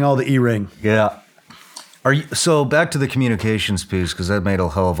occupying all the E-ring. Yeah. So back to the communications piece, because that made a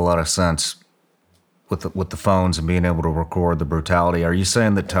hell of a lot of sense with the phones and being able to record the brutality. Are you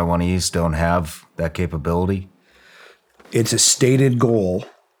saying that Taiwanese don't have that capability? It's a stated goal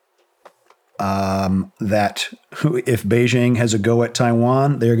that if Beijing has a go at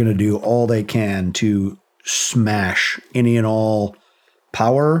Taiwan, they're going to do all they can to smash any and all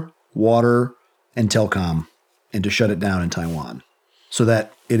power, water, and telecom, and to shut it down in Taiwan so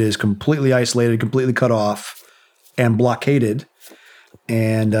that it is completely isolated, completely cut off, and blockaded.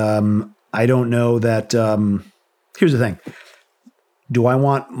 And I don't know that here's the thing. Do I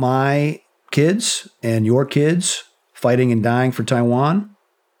want my kids and your kids fighting and dying for Taiwan?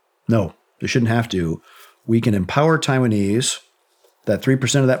 No, they shouldn't have to. We can empower Taiwanese, that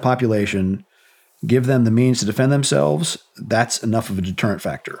 3% of that population, give them the means to defend themselves. That's enough of a deterrent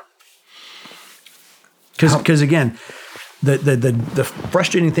factor. Because again, the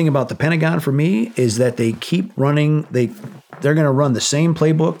frustrating thing about the Pentagon for me is that they keep running. They're going to run the same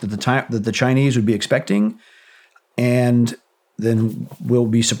playbook that the Chinese would be expecting, and then we'll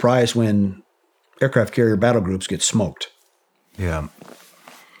be surprised when aircraft carrier battle groups get smoked. Yeah.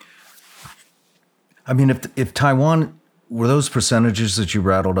 I mean, if Taiwan, were those percentages that you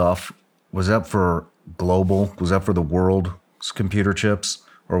rattled off, was that for global? Was that for the world's computer chips,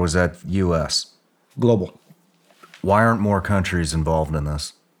 or was that U.S.? Global. Why aren't more countries involved in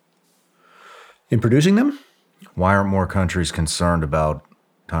this? In producing them? Why aren't more countries concerned about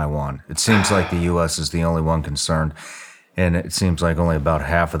Taiwan? It seems like the U.S. is the only one concerned, and it seems like only about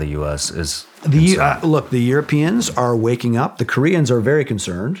half of the U.S. is concerned. Look, the Europeans are waking up. The Koreans are very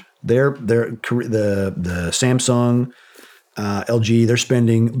concerned. The Samsung, LG, they're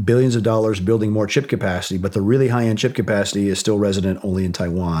spending billions of dollars building more chip capacity, but the really high-end chip capacity is still resident only in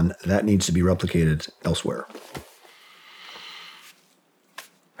Taiwan. That needs to be replicated elsewhere.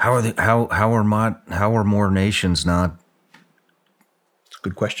 How are how are more nations not? It's a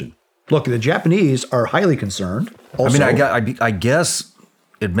good question. Look, the Japanese are highly concerned. Also, I guess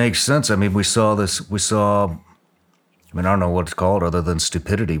it makes sense. I mean, we saw this. I don't know what it's called other than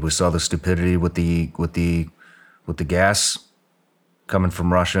stupidity. We saw the stupidity with the gas coming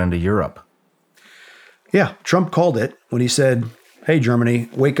from Russia into Europe. Yeah, Trump called it when he said, "Hey, Germany,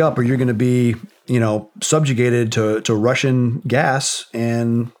 wake up, or you're going to be, subjugated to Russian gas."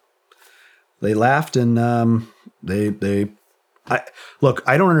 And they laughed, and I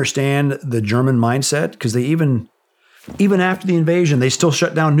don't understand the German mindset, because they even after the invasion, they still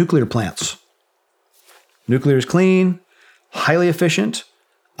shut down nuclear plants. Nuclear is clean, highly efficient,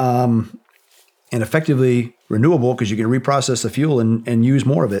 and effectively renewable, because you can reprocess the fuel and use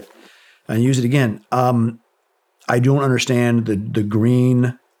more of it and use it again. I don't understand the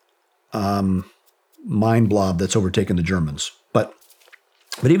green mind blob that's overtaken the Germans. But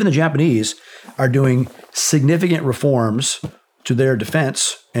even the Japanese are doing significant reforms to their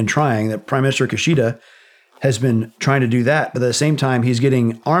defense and trying. That Prime Minister Kishida has been trying to do that. But at the same time, he's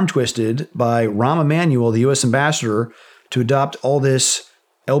getting arm twisted by Rahm Emanuel, the U.S. ambassador, to adopt all this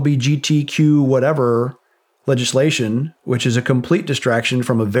LGBTQ whatever legislation, which is a complete distraction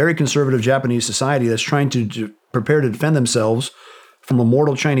from a very conservative Japanese society that's trying to prepare to defend themselves from a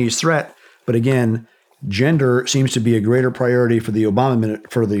mortal Chinese threat. But again, gender seems to be a greater priority for the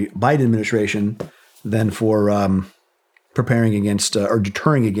Biden administration than for preparing against or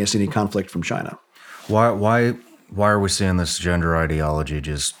deterring against any conflict from China. Why are we seeing this gender ideology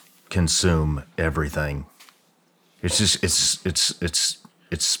just consume everything? It's just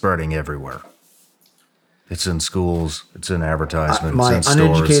it's spreading everywhere. It's in schools. It's in advertisements. My it's in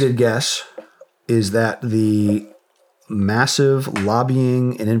stores. Uneducated guess is that the massive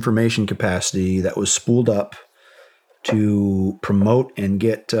lobbying and information capacity that was spooled up to promote and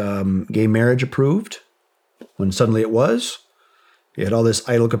get gay marriage approved, when suddenly it was, you had all this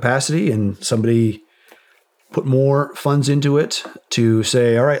idle capacity, and somebody put more funds into it to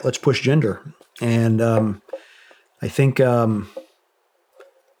say, all right, let's push gender. And I think I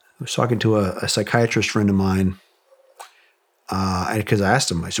was talking to a psychiatrist friend of mine, because I asked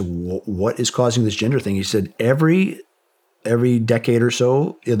him, I said, what is causing this gender thing? He said, every decade or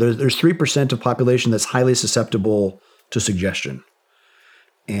so, there's 3% of population that's highly susceptible to suggestion.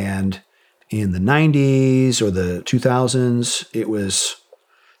 And in the 90s or the 2000s, it was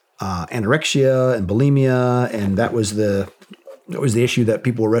anorexia and bulimia, and that was the issue that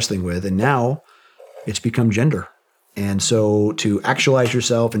people were wrestling with. And now it's become gender. And so to actualize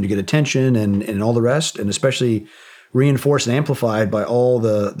yourself and to get attention and all the rest, and especially reinforced and amplified by all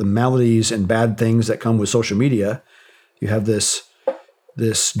the maladies and bad things that come with social media, you have this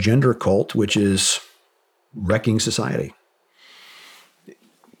gender cult, which is wrecking society.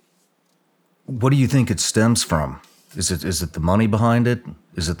 What do you think it stems from? Is it the money behind it?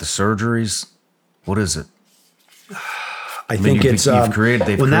 Is it the surgeries? What is it? I think it's they've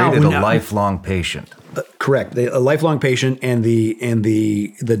created a lifelong patient. Correct. A lifelong patient, and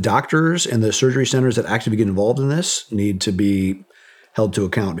the doctors and the surgery centers that actively get involved in this need to be held to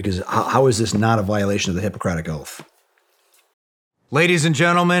account, because how is this not a violation of the Hippocratic Oath? Ladies and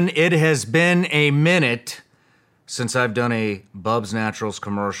gentlemen, it has been a minute since I've done a Bubs Naturals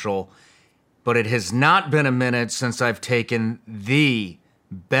commercial, but it has not been a minute since I've taken the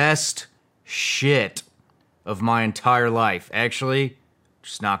best shit of my entire life. Actually,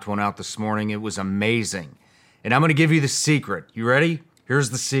 just knocked one out this morning. It was amazing. And I'm going to give you the secret. You ready?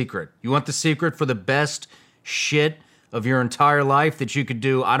 Here's the secret. You want the secret for the best shit of your entire life that you could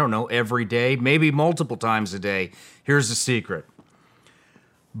do, I don't know, every day, maybe multiple times a day? Here's the secret.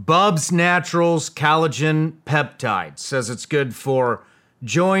 Bubs Naturals Collagen Peptide says it's good for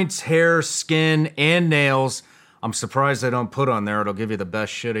joints, hair, skin, and nails. I'm surprised they don't put on there, it'll give you the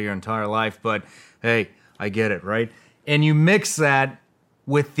best shit of your entire life, but hey, I get it, right? And you mix that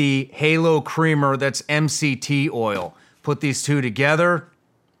with the Halo Creamer, that's MCT oil. Put these two together,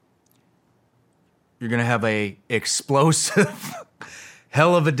 you're gonna have a explosive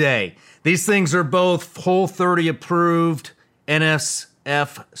hell of a day. These things are both Whole30 approved,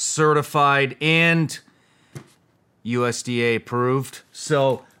 NSF certified, and USDA approved.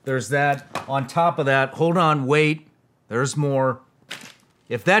 So there's that. On top of that, hold on, wait, there's more.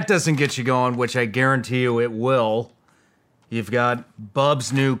 If that doesn't get you going, which I guarantee you it will, you've got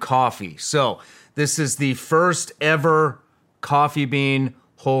Bub's New Coffee. So this is the first ever coffee bean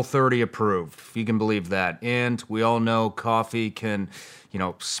Whole30 approved, if you can believe that. And we all know coffee can,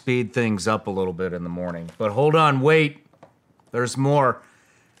 speed things up a little bit in the morning. But hold on, wait, there's more.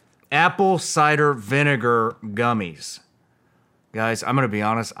 Apple cider vinegar gummies. Guys, I'm going to be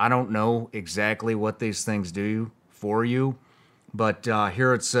honest. I don't know exactly what these things do for you, but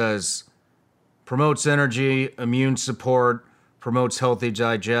here it says promotes energy, immune support, promotes healthy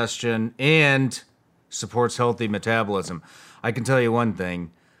digestion, and supports healthy metabolism. I can tell you one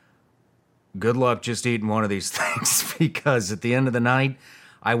thing. Good luck just eating one of these things, because at the end of the night,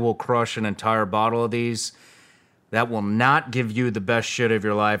 I will crush an entire bottle of these. That will not give you the best shit of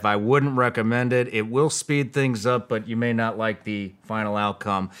your life. I wouldn't recommend it. It will speed things up, but you may not like the final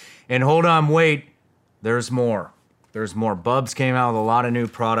outcome. And hold on, wait. There's more. There's more. Bubs came out with a lot of new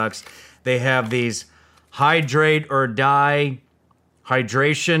products. They have these hydrate or die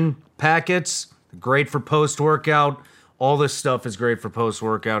hydration packets. Great for post-workout. All this stuff is great for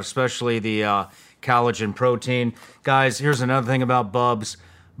post-workout, especially the collagen protein. Guys, here's another thing about Bubs.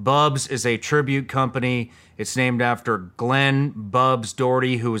 Bubs is a tribute company. It's named after Glenn Bubs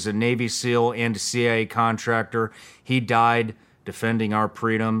Doherty, who was a Navy SEAL and a CIA contractor. He died defending our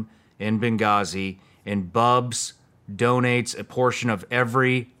freedom in Benghazi. And Bubs donates a portion of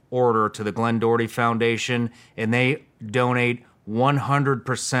every order to the Glenn Doherty Foundation, and they donate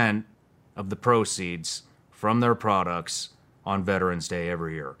 100% of the proceeds from their products on Veterans Day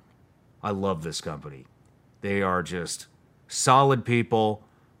every year. I love this company. They are just solid people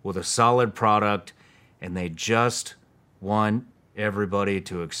with a solid product, and they just want everybody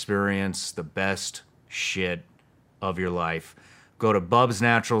to experience the best shit of your life. Go to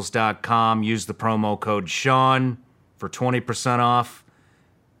bubsnaturals.com, use the promo code Sean for 20% off,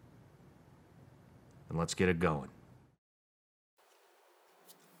 and let's get it going.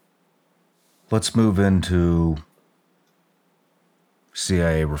 Let's move into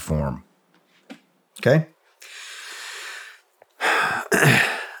CIA reform. Okay.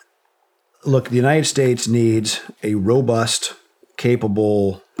 Look, the United States needs a robust,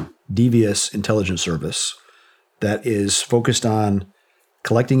 capable, devious intelligence service that is focused on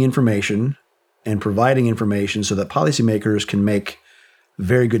collecting information and providing information so that policymakers can make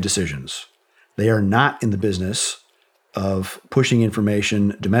very good decisions. They are not in the business of pushing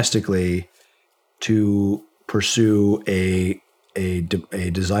information domestically to pursue a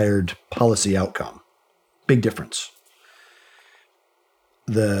desired policy outcome. Big difference.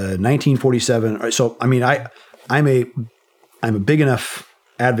 The 1947. So I mean, I'm a big enough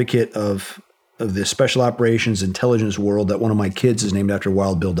advocate of the special operations intelligence world that one of my kids is named after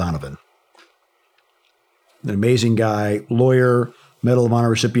Wild Bill Donovan. An amazing guy, lawyer, Medal of Honor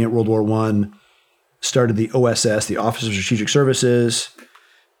recipient, World War I, started the OSS, the Office of Strategic Services.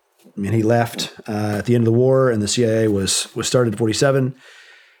 I mean, he left at the end of the war, and the CIA was started in 1947.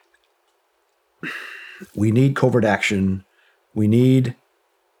 We need covert action. We need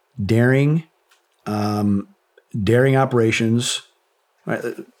daring operations. Right?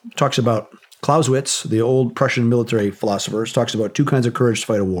 Talks about Clausewitz, the old Prussian military philosopher, talks about two kinds of courage to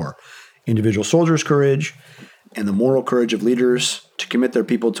fight a war: individual soldiers' courage and the moral courage of leaders to commit their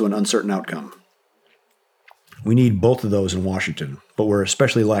people to an uncertain outcome. We need both of those in Washington, but we're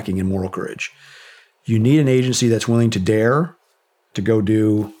especially lacking in moral courage. You need an agency that's willing to dare to go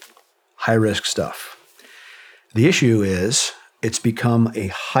do high-risk stuff. The issue is it's become a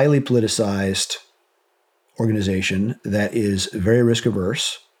highly politicized organization that is very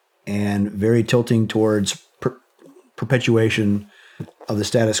risk-averse and very tilting towards perpetuation of the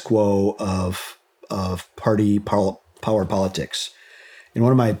status quo of party power politics. And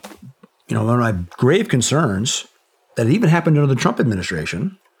one of my grave concerns that even happened under the Trump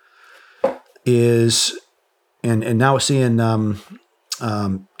administration is, and now seeing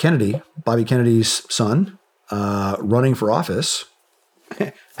Kennedy, Bobby Kennedy's son, running for office,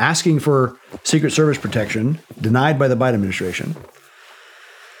 asking for Secret Service protection, denied by the Biden administration.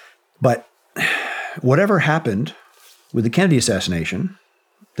 But whatever happened with the Kennedy assassination,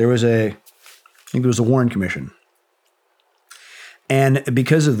 there was a Warren Commission. And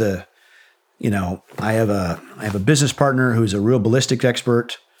because of the, I have a business partner who's a real ballistics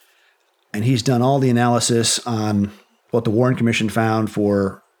expert, and he's done all the analysis on what the Warren Commission found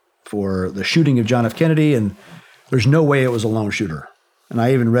for the shooting of John F. Kennedy, and there's no way it was a lone shooter. And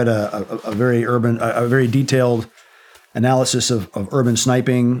I even read a very detailed analysis of urban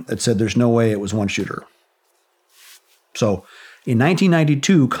sniping that said there's no way it was one shooter. So in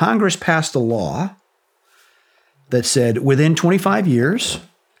 1992, Congress passed a law that said within 25 years,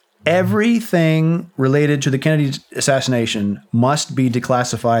 everything related to the Kennedy assassination must be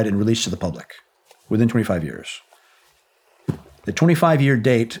declassified and released to the public within 25 years. The 25-year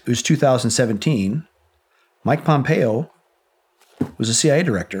date was 2017. Mike Pompeo was a CIA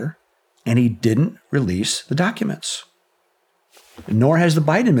director, and he didn't release the documents, nor has the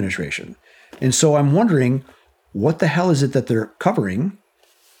Biden administration. And so I'm wondering, what the hell is it that they're covering?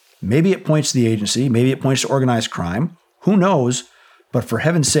 Maybe it points to the agency. Maybe it points to organized crime. Who knows? But for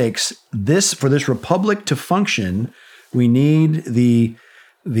heaven's sakes, for this republic to function, we need the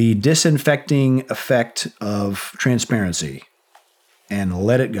disinfecting effect of transparency, and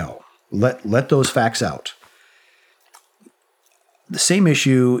let it go. Let those facts out. The same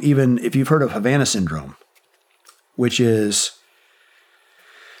issue, even if you've heard of Havana syndrome, which is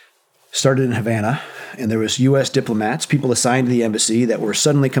started in Havana, and there was U.S. diplomats, people assigned to the embassy that were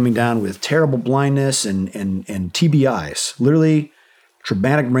suddenly coming down with terrible blindness and TBIs, literally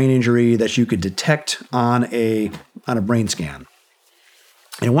traumatic brain injury that you could detect on a brain scan.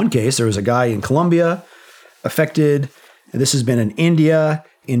 In one case, there was a guy in Colombia affected, and this has been in India,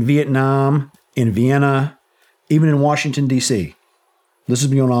 in Vietnam, in Vienna, even in Washington, D.C. This has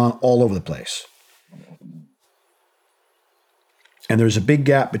been going on all over the place. And there's a big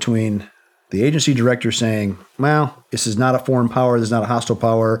gap between the agency director saying, well, this is not a foreign power, this is not a hostile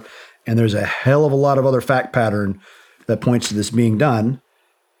power, and there's a hell of a lot of other fact pattern that points to this being done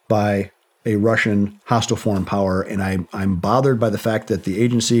by a Russian hostile foreign power. And I'm bothered by the fact that the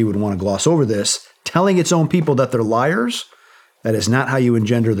agency would want to gloss over this, telling its own people that they're liars. That is not how you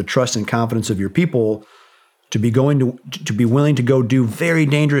engender the trust and confidence of your people to be willing to go do very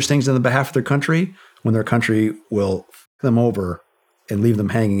dangerous things on the behalf of their country when their country will f them over and leave them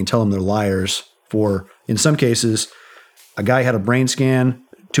hanging and tell them they're liars for, in some cases, a guy had a brain scan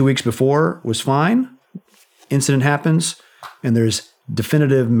 2 weeks before, was fine. Incident happens, and there's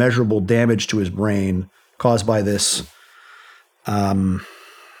definitive measurable damage to his brain caused by this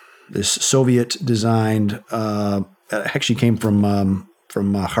this Soviet-designed, actually came from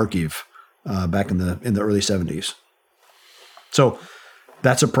Kharkiv back in the early 70s. So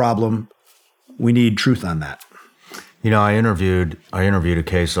that's a problem. We need truth on that. You know, I interviewed a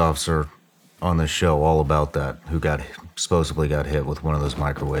case officer on this show all about that, who supposedly got hit with one of those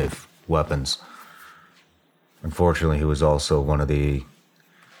microwave weapons. Unfortunately, he was also one of the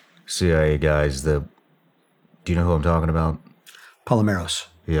CIA guys that, do you know who I'm talking about? Palomares.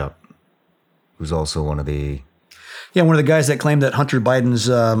 Yeah. He was also one of the guys that claimed that Hunter Biden's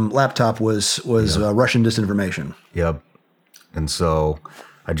laptop was Russian disinformation. Yep. And so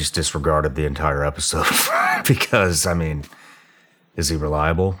I just disregarded the entire episode because, I mean, is he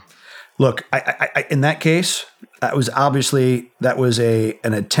reliable? Look, I in that case, that was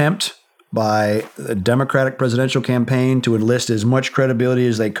an attempt by the Democratic presidential campaign to enlist as much credibility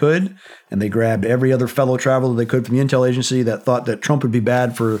as they could, and they grabbed every other fellow traveler they could from the intel agency that thought that Trump would be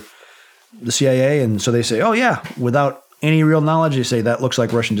bad for the CIA, and so they say, oh yeah, without any real knowledge, they say that looks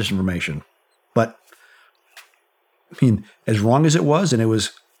like Russian disinformation. But, I mean, as wrong as it was, and it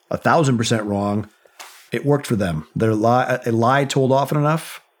was 1,000% wrong, it worked for them. A lie told often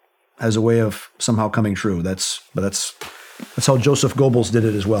enough has a way of somehow coming true. That's how Joseph Goebbels did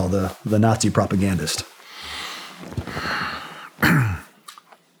it as well, the Nazi propagandist.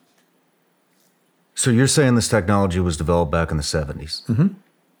 So you're saying this technology was developed back in the 70s? Mm-hmm.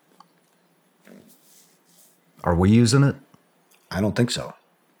 Are we using it? I don't think so.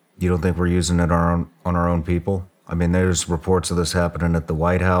 You don't think we're using it on our own people? I mean, there's reports of this happening at the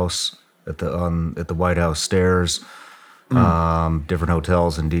White House, at the White House stairs, different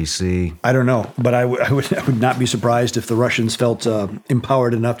hotels in D.C. I don't know, but I would not be surprised if the Russians felt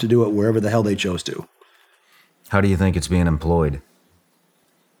empowered enough to do it wherever the hell they chose to. How do you think it's being employed?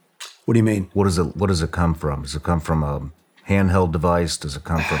 What do you mean? What does it come from? Does it come from a handheld device? Does it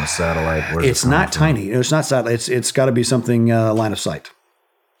come from a satellite? It's not tiny. It's not satellite. It's got to be something line of sight.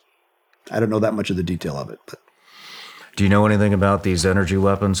 I don't know that much of the detail of it, but. Do you know anything about these energy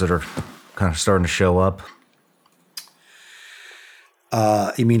weapons that are kind of starting to show up?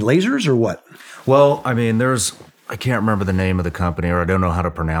 You mean lasers or what? Well, I mean, I can't remember the name of the company, or I don't know how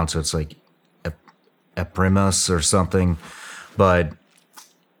to pronounce it. It's like Eprimus or something, but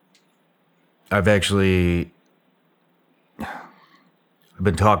I've been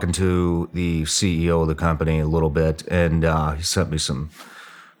talking to the CEO of the company a little bit, and he sent me some.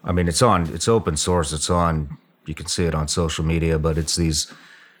 I mean, it's open source. You can see it on social media, but it's these.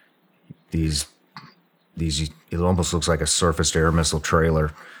 It almost looks like a surface air missile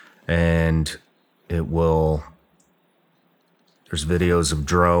trailer, and there's videos of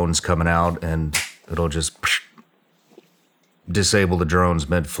drones coming out, and it'll just disable the drones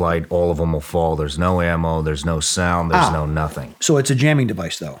mid-flight. All of them will fall. There's no ammo. There's no sound. There's no nothing. So it's a jamming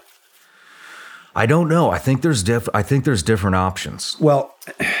device, though. I don't know. I think there's different options. Well,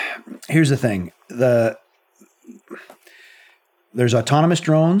 here's the thing. There's autonomous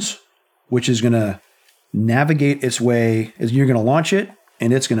drones, which is going to navigate its way. You're going to launch it,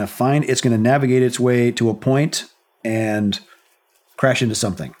 and it's going to navigate its way to a point and crash into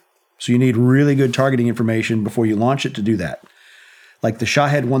something. So you need really good targeting information before you launch it to do that. Like the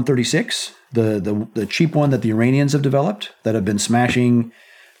Shahed 136, the cheap one that the Iranians have developed that have been smashing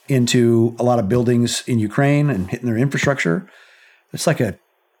into a lot of buildings in Ukraine and hitting their infrastructure. It's like a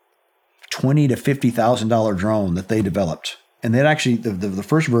 $20,000 to $50,000 drone that they developed. And then actually the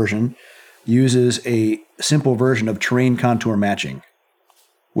first version uses a simple version of terrain contour matching,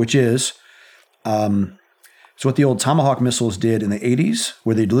 which is it's what the old Tomahawk missiles did in the 80s,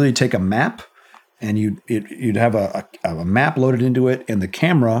 where they'd literally take a map and you'd have a map loaded into it, and the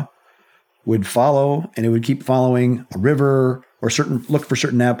camera would follow, and it would keep following a river or look for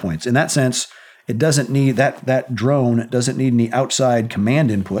certain nav points. In that sense, it doesn't need that drone doesn't need any outside command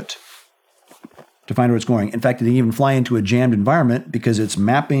input to find where it's going. In fact, it can even fly into a jammed environment because it's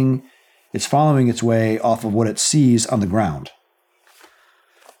following its way off of what it sees on the ground.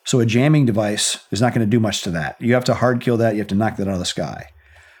 So a jamming device is not going to do much to that. You have to hard kill that. You have to knock that out of the sky.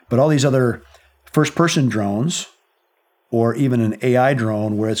 But all these other first-person drones, or even an AI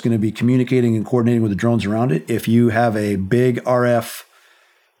drone where it's going to be communicating and coordinating with the drones around it, if you have a big RF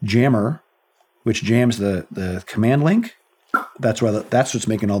jammer, which jams the command link, that's what's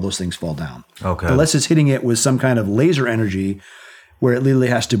making all those things fall down. Okay. Unless it's hitting it with some kind of laser energy where it literally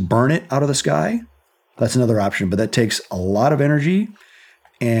has to burn it out of the sky, that's another option. But that takes a lot of energy.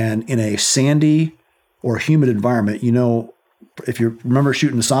 And in a sandy or humid environment, if you remember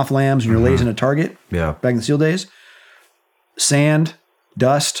shooting the soft lambs and you're lasing a target back in the SEAL days, sand,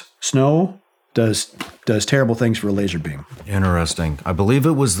 dust, snow does terrible things for a laser beam. Interesting. I believe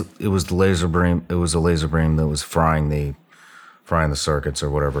it was the laser beam. It was a laser beam that was frying the circuits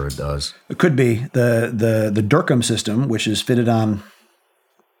or whatever it does. It could be the Durkheim system, which is fitted on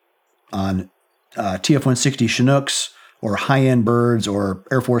TF-160 Chinooks or high-end birds or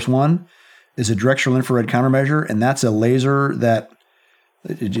Air Force One, is a directional infrared countermeasure, and that's a laser that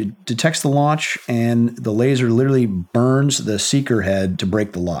it detects the launch, and the laser literally burns the seeker head to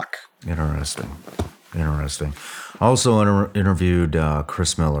break the lock. Interesting. Also interviewed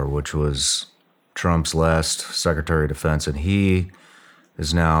Chris Miller, which was Trump's last Secretary of Defense, and he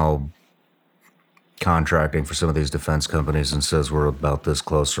is now contracting for some of these defense companies and says we're about this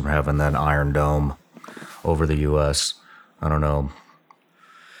close from having that Iron Dome over the U.S. I don't know.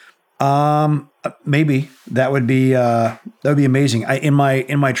 Maybe that would be amazing. In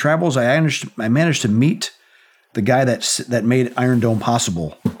my travels, I managed to meet the guy that made Iron Dome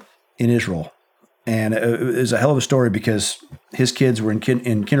possible in Israel, and it was a hell of a story because his kids were in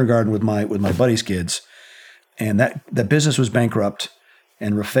kindergarten with my buddy's kids, and that business was bankrupt,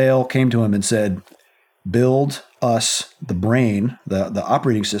 and Rafael came to him and said, "Build us the brain, the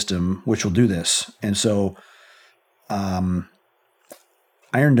operating system, which will do this." And so,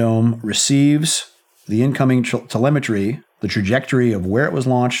 Iron Dome receives the incoming telemetry, the trajectory of where it was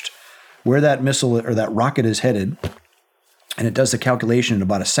launched, where that missile or that rocket is headed, and it does the calculation in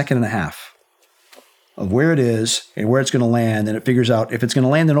about a second and a half of where it is and where it's going to land, and it figures out if it's going to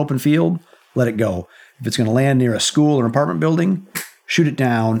land in an open field, let it go. If it's going to land near a school or an apartment building, shoot it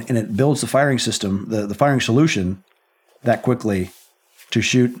down, and it builds the firing system, the firing solution that quickly to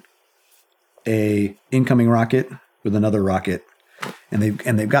shoot a incoming rocket with another rocket. And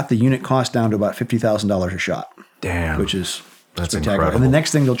they've got the unit cost down to about $50,000 a shot. Damn. Which is That's spectacular. incredible. And the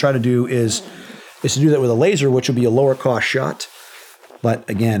next thing they'll try to do is to do that with a laser, which will be a lower cost shot. But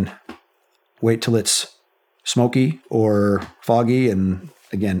again, wait till it's smoky or foggy, and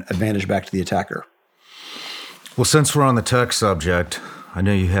again, advantage back to the attacker. Well, since we're on the tech subject, I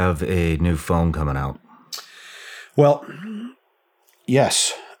know you have a new phone coming out. Well,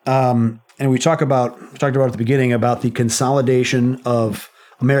 yes. And we talked about at the beginning about the consolidation of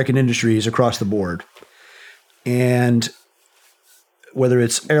American industries across the board. And whether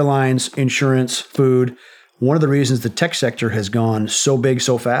it's airlines, insurance, food, one of the reasons the tech sector has gone so big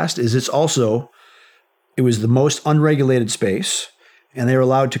so fast is it was the most unregulated space, and they were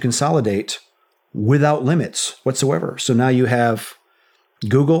allowed to consolidate without limits whatsoever. So now you have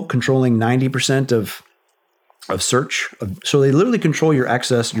Google controlling 90% of search. So they literally control your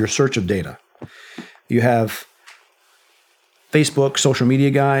access, your search of data. You have Facebook, social media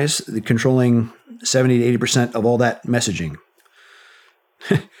guys controlling 70 to 80% of all that messaging.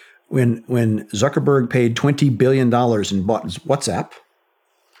 When Zuckerberg paid $20 billion and bought WhatsApp,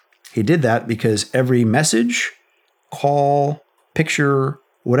 he did that because every message, call, picture,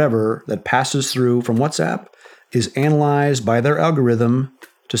 whatever that passes through from WhatsApp is analyzed by their algorithm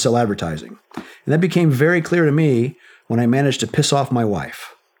to sell advertising. And that became very clear to me when I managed to piss off my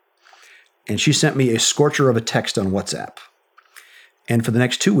wife. And she sent me a scorcher of a text on WhatsApp. And for the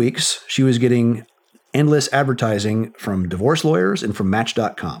next 2 weeks, she was getting endless advertising from divorce lawyers and from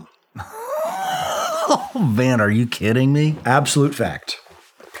Match.com. Oh, man, are you kidding me? Absolute fact.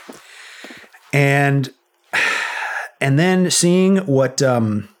 And then seeing what,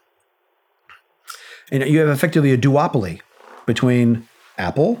 you have effectively a duopoly between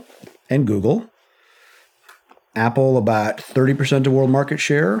Apple and Google. Apple about 30% of world market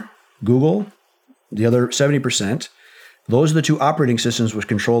share, Google the other 70%. Those are the two operating systems which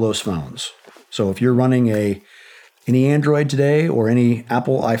control those phones. So if you're running any Android today or any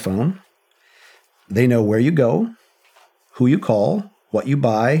Apple iPhone, they know where you go, who you call, what you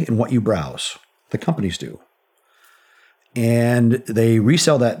buy, and what you browse. The companies do. And they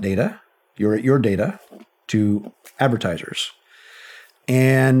resell that data, your data, to advertisers.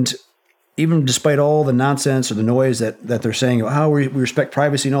 And even despite all the nonsense or the noise that they're saying, oh, we respect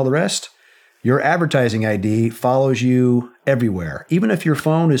privacy and all the rest, your advertising ID follows you everywhere. Even if your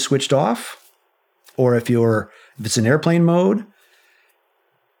phone is switched off, or if it's in airplane mode,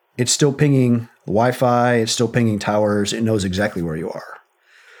 it's still pinging Wi-Fi, it's still pinging towers, it knows exactly where you are.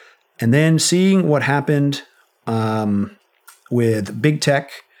 And then seeing what happened with big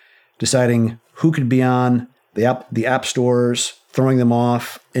tech deciding who could be on the app stores, throwing them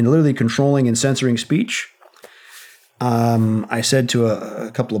off, and literally controlling and censoring speech. I said to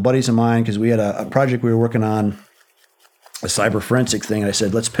a couple of buddies of mine, because we had a project we were working on, a cyber forensic thing, and I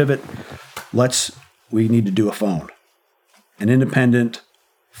said, let's pivot. We need to do a phone, an independent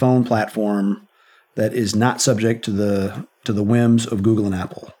phone platform that is not subject to the whims of Google and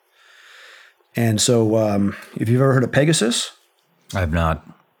Apple. And so if you've ever heard of Pegasus. I have not.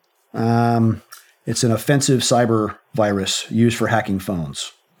 It's an offensive cyber virus used for hacking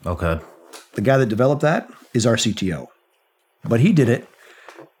phones. Okay. The guy that developed that is our CTO. But he did it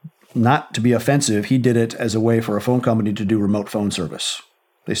not to be offensive. He did it as a way for a phone company to do remote phone service.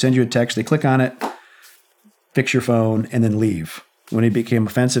 They send you a text, they click on it, fix your phone, and then leave. When it became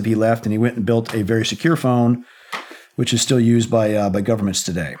offensive, he left and he went and built a very secure phone, which is still used by governments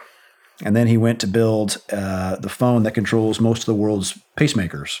today. And then he went to build the phone that controls most of the world's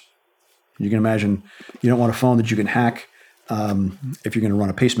pacemakers. You can imagine you don't want a phone that you can hack if you're going to run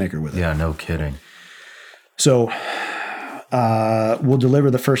a pacemaker with it. Yeah, no kidding. So we'll deliver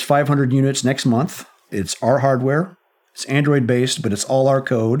the first 500 units next month. It's our hardware. It's Android-based, but it's all our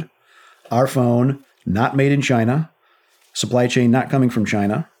code. Our phone, not made in China. Supply chain not coming from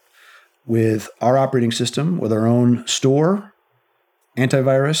China. With our operating system, with our own store,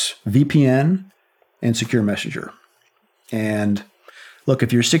 antivirus, VPN, and secure messenger. And look,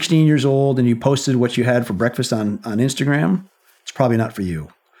 if you're 16 years old and you posted what you had for breakfast on Instagram, it's probably not for you.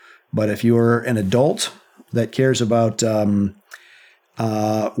 But if you're an adult that cares about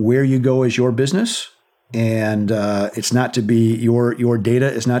where you go as your business, and it's not to be your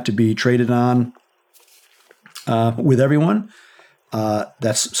data is not to be traded on with everyone,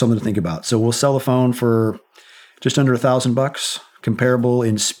 that's something to think about. So we'll sell a phone for just under $1,000, comparable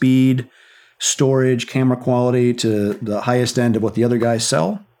in speed, storage, camera quality to the highest end of what the other guys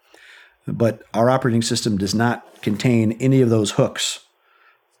sell. But our operating system does not contain any of those hooks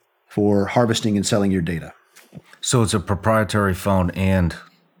for harvesting and selling your data. So it's a proprietary phone and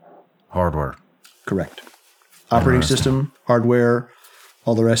hardware. Correct. Operating system, hardware,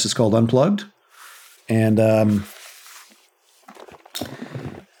 all the rest is called unplugged. And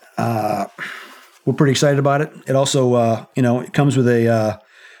we're pretty excited about it. It also, it comes with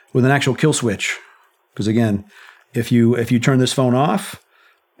with an actual kill switch. Because again, if you turn this phone off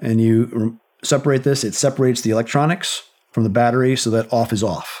and you separate this, it separates the electronics from the battery so that off is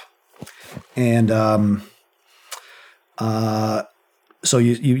off. And so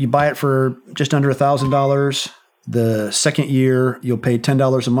you buy it for just under $1,000. The second year, you'll pay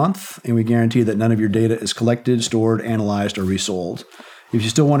 $10 a month, and we guarantee that none of your data is collected, stored, analyzed, or resold. If you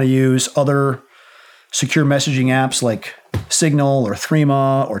still want to use other secure messaging apps like Signal or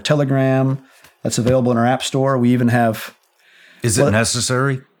Threema or Telegram, that's available in our app store. We even have... Is it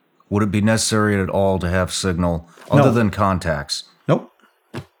necessary? Would it be necessary at all to have Signal other than contacts? Nope.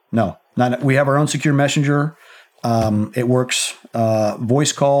 No. We have our own secure messenger. It works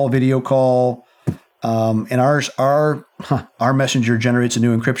voice call, video call, and our messenger generates a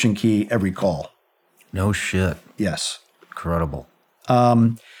new encryption key every call. No shit. Yes. Incredible.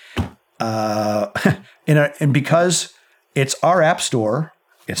 And because it's our app store,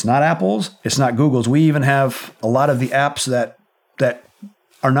 it's not Apple's, it's not Google's. We even have a lot of the apps that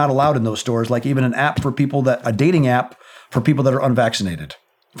are not allowed in those stores, like even an app for people a dating app for people that are unvaccinated,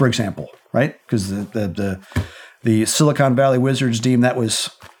 for example, right? Because the Silicon Valley wizards deemed that was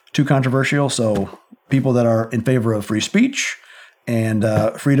too controversial. So people that are in favor of free speech and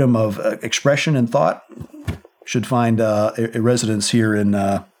freedom of expression and thought should find a residence here in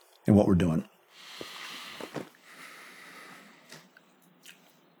what we're doing.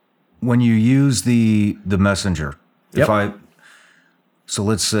 When you use the messenger, Yep. So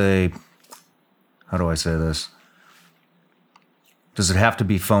let's say, how do I say this? Does it have to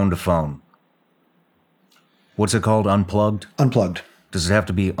be phone to phone? What's it called? Unplugged? Unplugged. Does it have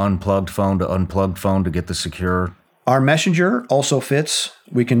to be unplugged phone to get the secure? Our messenger also fits.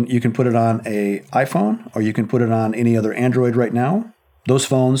 You can put it on a iPhone, or you can put it on any other Android right now. Those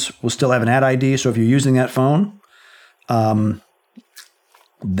phones will still have an ad ID, so if you're using that phone,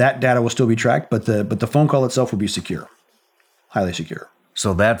 that data will still be tracked, but the phone call itself will be secure, highly secure.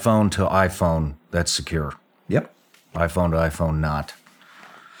 So that phone to iPhone, that's secure. Yep. iPhone to iPhone, not.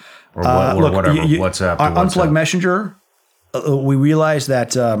 Or Look, whatever. WhatsApp to WhatsApp. Unplug Messenger. We realized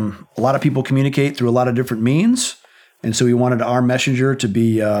that a lot of people communicate through a lot of different means, and so we wanted our messenger to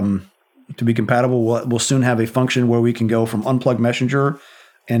be compatible. We'll soon have a function where we can go from unplug Messenger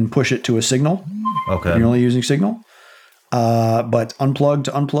and push it to a Signal. Okay. If you're only using Signal. But unplugged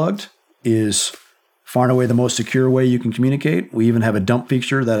to unplugged is far and away the most secure way you can communicate. We even have a dump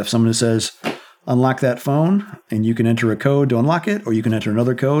feature that if someone says, unlock that phone, and you can enter a code to unlock it, or you can enter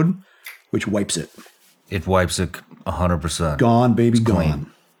another code, which wipes it. It wipes it 100%. Gone, baby, It's gone.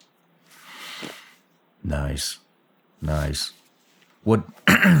 clean. Nice. What?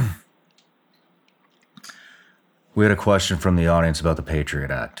 We had a question from the audience about the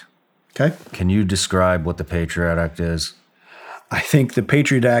Patriot Act. Okay. Can you describe what the Patriot Act is? I think the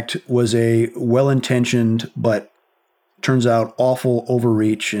Patriot Act was a well-intentioned, but turns out awful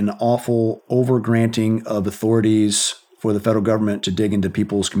overreach and awful overgranting of authorities for the federal government to dig into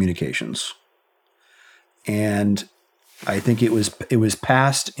people's communications. And I think it was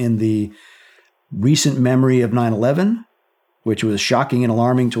passed in the recent memory of 9/11, which was shocking and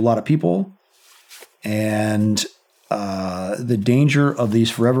alarming to a lot of people. And the danger of these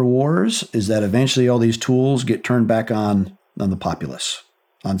forever wars is that eventually all these tools get turned back on the populace,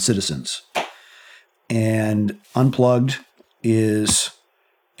 on citizens. And Unplugged is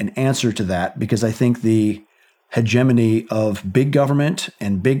an answer to that, because I think the hegemony of big government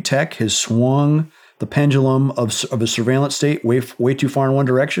and big tech has swung the pendulum of a surveillance state way too far in one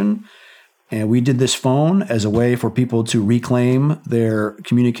direction. And we did this phone as a way for people to reclaim their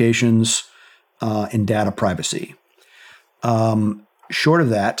communications and data privacy. Short of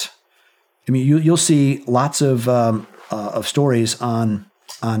that, I mean, you'll see lots of stories on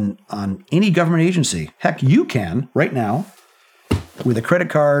any government agency. Heck, you can right now, with a credit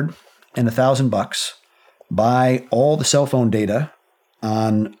card and $1,000, buy all the cell phone data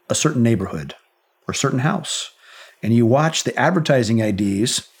on a certain neighborhood or certain house, and you watch the advertising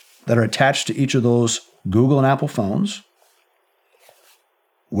IDs that are attached to each of those Google and Apple phones,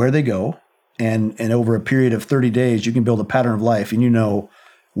 where they go, and over a period of 30 days, you can build a pattern of life, and you know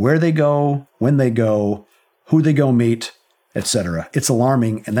where they go, when they go, who they go meet, etc. It's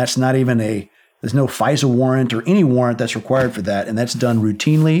alarming, and that's not even there's no FISA warrant or any warrant that's required for that, and that's done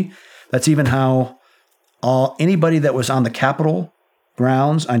routinely. That's even how anybody that was on the Capitol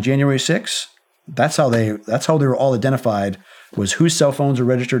grounds on January 6th, that's how they were all identified, was whose cell phones are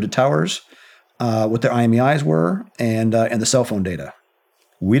registered to towers, what their IMEIs were, and the cell phone data.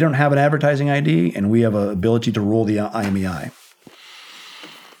 We don't have an advertising ID, and we have an ability to roll the IMEI.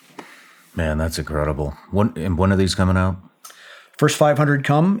 Man, that's incredible. When are these coming out? First 500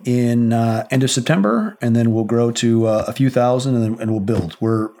 come in end of September, and then we'll grow to a few thousand, and we'll build.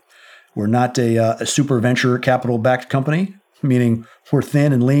 We're not a super venture capital backed company, meaning we're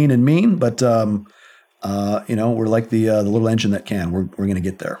thin and lean and mean, but we're like the little engine that can. We're going to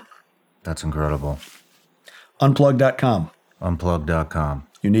get there. That's incredible. Unplug.com. Unplug.com.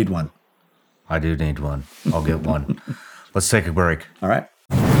 You need one. I do need one. I'll get one. Let's take a break. All right.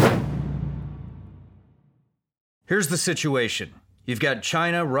 Here's the situation. You've got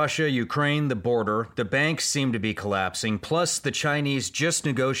China, Russia, Ukraine, the border. The banks seem to be collapsing. Plus, the Chinese just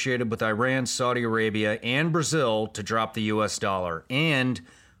negotiated with Iran, Saudi Arabia, and Brazil to drop the US dollar. And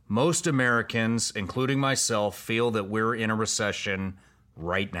most Americans, including myself, feel that we're in a recession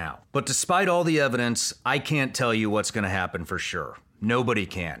right now. But despite all the evidence, I can't tell you what's going to happen for sure. Nobody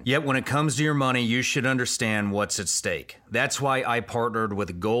can. Yet when it comes to your money, you should understand what's at stake. That's why I partnered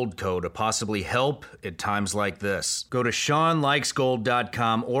with Goldco to possibly help at times like this. Go to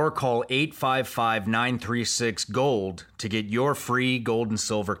SeanLikesGold.com or call 855-936-GOLD to get your free gold and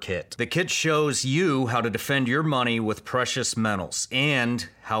silver kit. The kit shows you how to defend your money with precious metals and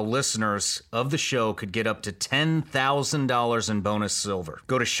how listeners of the show could get up to $10,000 in bonus silver.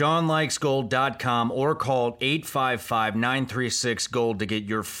 Go to SeanLikesGold.com or call 855-936-GOLD to get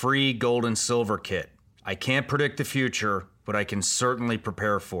your free gold and silver kit. I can't predict the future, but I can certainly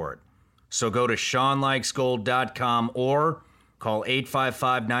prepare for it. So go to SeanLikesGold.com or call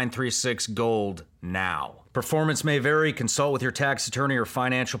 855-936-GOLD now. Performance may vary. Consult with your tax attorney or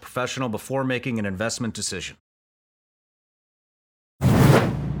financial professional before making an investment decision.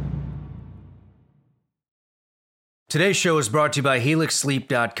 Today's show is brought to you by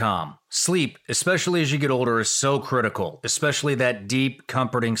HelixSleep.com. Sleep, especially as you get older, is so critical, especially that deep,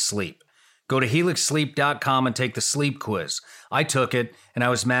 comforting sleep. Go to HelixSleep.com and take the sleep quiz. I took it, and I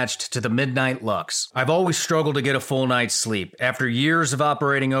was matched to the Midnight Lux. I've always struggled to get a full night's sleep. After years of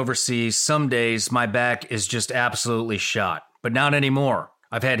operating overseas, some days my back is just absolutely shot. But not anymore.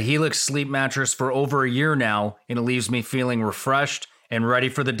 I've had Helix Sleep Mattress for over a year now, and it leaves me feeling refreshed and ready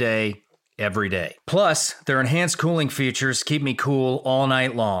for the day every day. Plus, their enhanced cooling features keep me cool all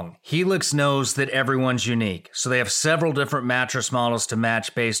night long. Helix knows that everyone's unique, so they have several different mattress models to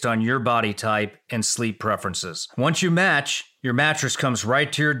match based on your body type and sleep preferences. Once you match, your mattress comes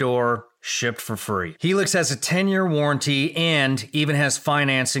right to your door, shipped for free. Helix has a 10-year warranty and even has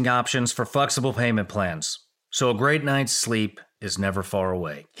financing options for flexible payment plans. So a great night's sleep is never far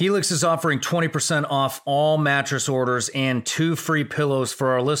away. Helix is offering 20% off all mattress orders and 2 free pillows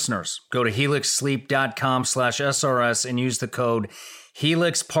for our listeners. Go to helixsleep.com/SRS and use the code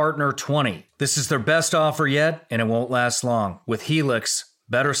HelixPartner20. This is their best offer yet, and it won't last long. With Helix,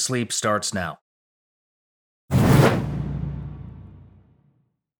 better sleep starts now.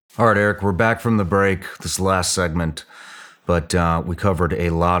 All right, Eric, we're back from the break, this last segment, but we covered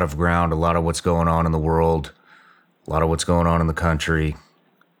a lot of ground, a lot of what's going on in the world, a lot of what's going on in the country.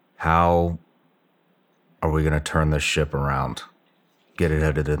 How are we going to turn this ship around? Get it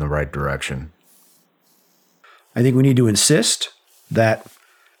headed in the right direction? I think we need to insist that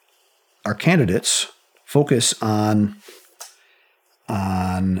our candidates focus on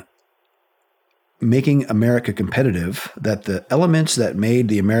making America competitive, that the elements that made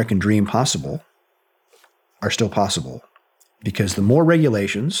the American dream possible are still possible. Because the more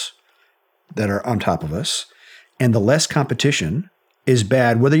regulations that are on top of us, and the less competition is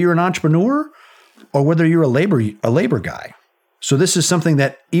bad, whether you're an entrepreneur or whether you're a labor guy. So this is something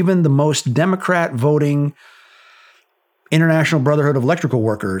that even the most Democrat voting International Brotherhood of Electrical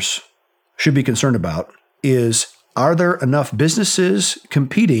Workers should be concerned about is, are there enough businesses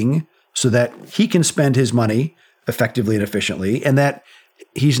competing so that he can spend his money effectively and efficiently, and that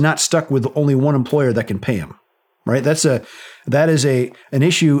he's not stuck with only one employer that can pay him, right? That is an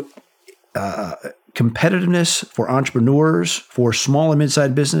issue. Competitiveness for entrepreneurs, for small and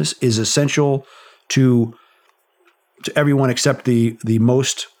mid-sized business, is essential to everyone except the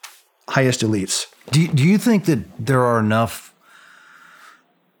most highest elites. Do you think that there are enough?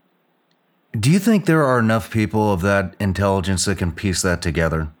 Do you think there are enough people of that intelligence that can piece that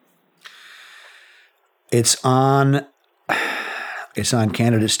together? It's on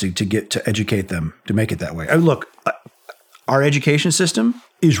candidates to educate them to make it that way. Look, our education system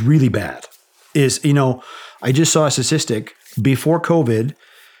is really bad. I just saw a statistic before COVID,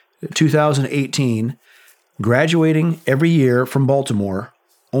 2018, graduating every year from Baltimore,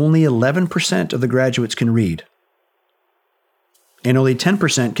 only 11% of the graduates can read. And only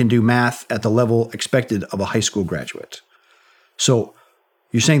 10% can do math at the level expected of a high school graduate. So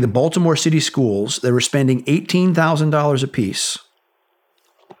you're saying the Baltimore City schools that were spending $18,000 apiece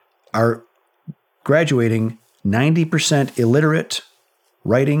are graduating 90% illiterate,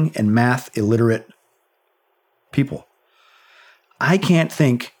 writing and math illiterate people. I can't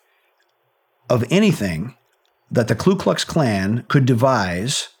think of anything that the Ku Klux Klan could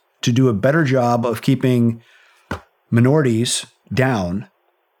devise to do a better job of keeping minorities down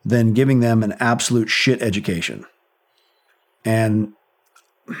than giving them an absolute shit education. And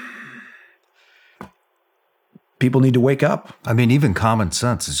people need to wake up. I mean, even common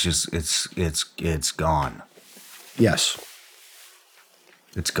sense is just, it's gone. Yes.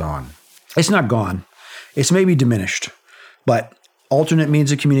 It's gone. It's not gone. It's maybe diminished, but alternate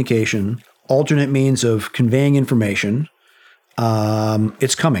means of communication, alternate means of conveying information,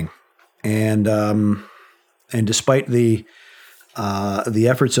 it's coming. And despite the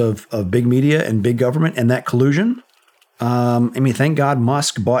efforts of big media and big government and that collusion, thank God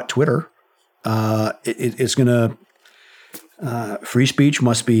Musk bought Twitter. It's going to free speech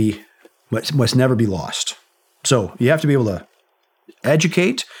must never be lost. So you have to be able to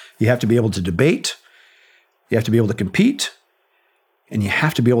educate, you have to be able to debate, you have to be able to compete, and you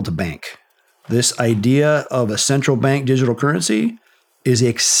have to be able to bank. This idea of a central bank digital currency is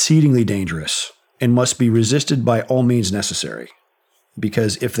exceedingly dangerous and must be resisted by all means necessary.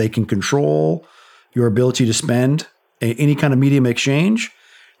 Because if they can control your ability to spend any kind of medium exchange,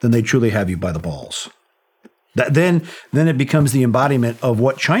 then they truly have you by the balls. Then it becomes the embodiment of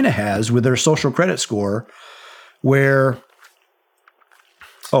what China has with their social credit score, where,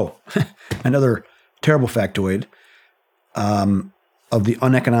 another terrible factoid of the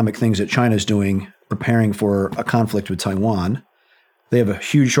uneconomic things that China's doing, preparing for a conflict with Taiwan. They have a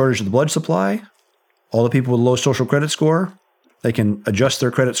huge shortage of the blood supply. All the people with low social credit score, they can adjust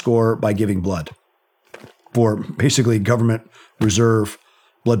their credit score by giving blood for basically government reserve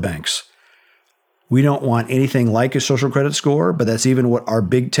blood banks. We don't want anything like a social credit score, but that's even what our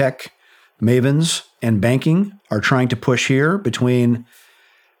big tech mavens and banking are trying to push here between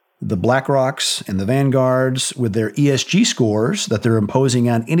the BlackRocks and the Vanguards with their ESG scores that they're imposing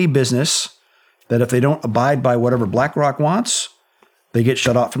on any business, that if they don't abide by whatever BlackRock wants, they get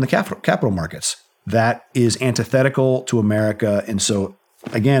shut off from the capital markets. That is antithetical to America. And so,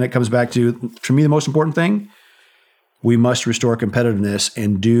 again, it comes back to, for me, the most important thing, we must restore competitiveness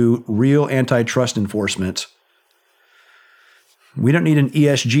and do real antitrust enforcement. We don't need an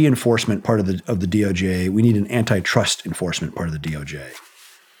ESG enforcement part of the DOJ. We need an antitrust enforcement part of the DOJ.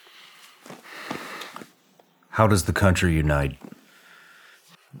 How does the country unite?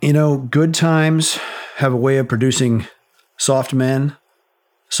 Good times have a way of producing soft men.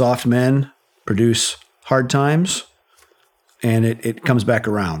 Soft men produce hard times, and it comes back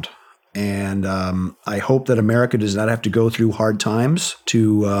around. And I hope that America does not have to go through hard times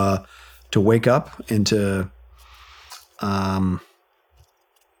to wake up and to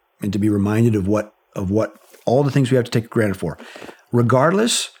be reminded of what all the things we have to take granted for.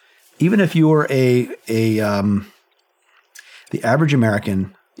 Regardless, even if you are the average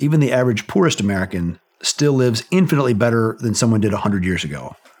American, even the average poorest American still lives infinitely better than someone did 100 years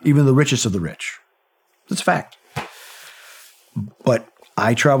ago, even the richest of the rich. That's a fact. But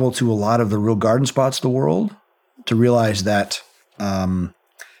I travel to a lot of the real garden spots of the world to realize that the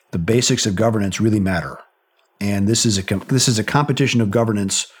basics of governance really matter. And this is a competition of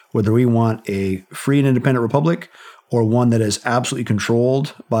governance, whether we want a free and independent republic or one that is absolutely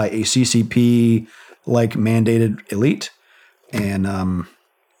controlled by a CCP-like mandated elite. And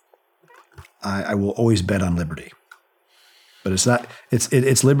I will always bet on liberty. But it's not.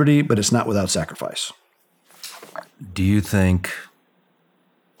 It's liberty, but it's not without sacrifice. Do you think?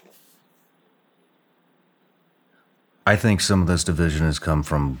 I think some of this division has come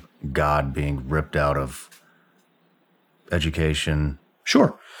from God being ripped out of education.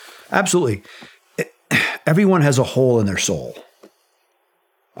 Sure, absolutely. Everyone has a hole in their soul.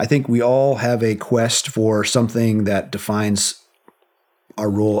 I think we all have a quest for something that defines our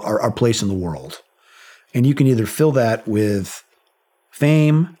role, our place in the world. And you can either fill that with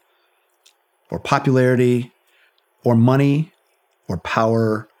fame or popularity or money or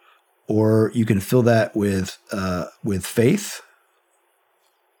power, or you can fill that with faith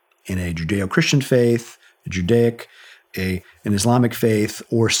in a Judeo-Christian faith, a Judaic, an Islamic faith,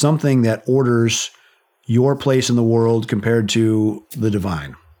 or something that orders your place in the world compared to the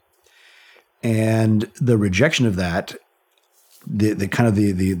divine. And the rejection of that,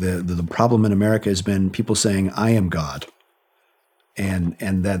 the problem in America has been people saying, "I am God," and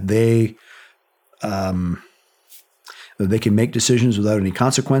that they can make decisions without any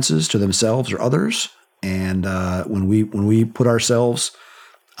consequences to themselves or others. And when we put ourselves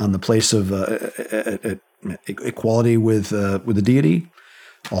on the place of equality with the deity,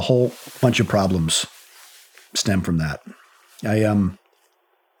 a whole bunch of problems stem from that.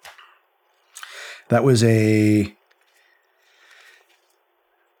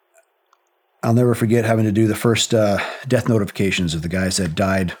 I'll never forget having to do the first death notifications of the guys that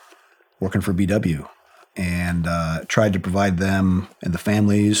died working for BW, and tried to provide them and the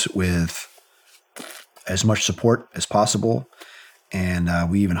families with as much support as possible. And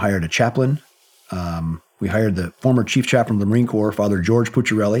we even hired a chaplain. We hired the former chief chaplain of the Marine Corps, Father George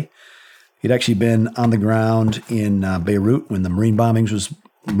Pucciarelli. He'd actually been on the ground in Beirut when the Marine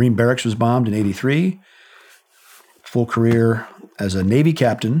barracks was bombed in '83. Full career as a Navy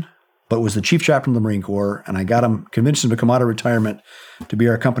captain, but was the chief chaplain of the Marine Corps. And I convinced him to come out of retirement to be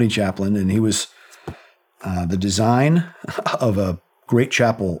our company chaplain. And he was the design of a great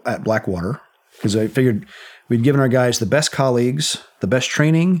chapel at Blackwater, because I figured we'd given our guys the best colleagues, the best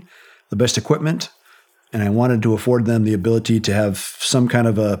training, the best equipment, and I wanted to afford them the ability to have some kind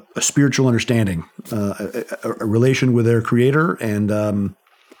of a spiritual understanding, a relation with their creator, and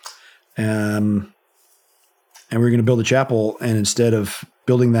we were going to build a chapel. And instead of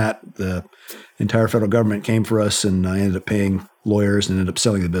building that, the entire federal government came for us, and I ended up paying lawyers and ended up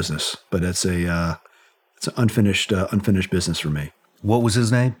selling the business. But it's an unfinished business for me. What was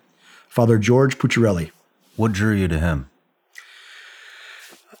his name? Father George Pucciarelli. What drew you to him?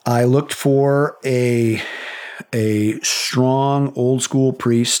 I looked for a strong old school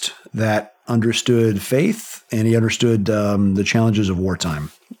priest that understood faith, and he understood the challenges of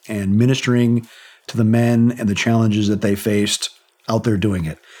wartime and ministering to the men and the challenges that they faced out there doing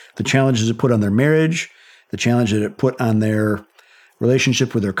it. The challenges it put on their marriage, the challenge that it put on their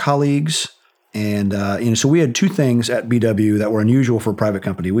relationship with their colleagues. And so we had two things at BW that were unusual for a private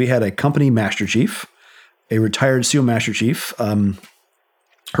company. We had a company master chief, a retired SEAL master chief,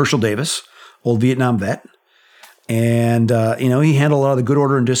 Herschel Davis, old Vietnam vet. And, he handled a lot of the good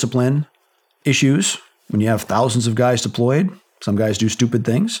order and discipline issues when you have thousands of guys deployed. Some guys do stupid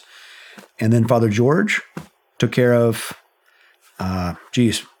things. And then Father George took care of,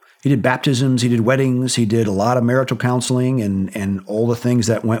 he did baptisms, he did weddings, he did a lot of marital counseling and all the things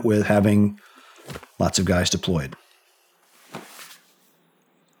that went with having lots of guys deployed.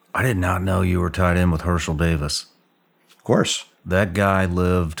 I did not know you were tied in with Herschel Davis. Of course. That guy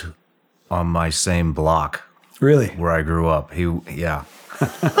lived on my same block. Really? Where I grew up. He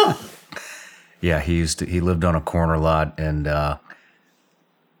lived on a corner lot, and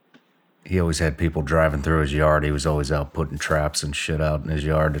he always had people driving through his yard. He was always out putting traps and shit out in his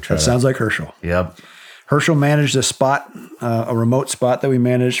yard to try. That sounds like Herschel. Yep. Herschel managed a spot, a remote spot that we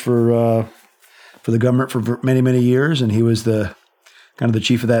managed for the government for many, many years, and he was the kind of the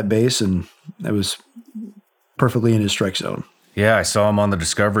chief of that base, and that was perfectly in his strike zone. Yeah, I saw him on the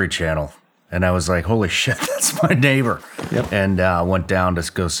Discovery Channel, and I was like, "Holy shit, that's my neighbor!" Yep. And went down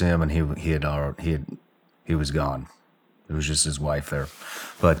to go see him, and he was gone. It was just his wife there.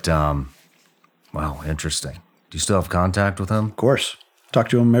 But wow, interesting. Do you still have contact with him? Of course, talk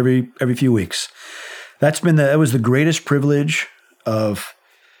to him every few weeks. That was the greatest privilege of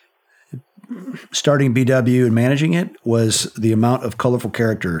starting BW and managing it, was the amount of colorful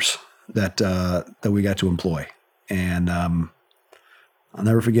characters that we got to employ. And I'll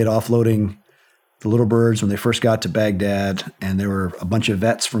never forget offloading the little birds when they first got to Baghdad, and there were a bunch of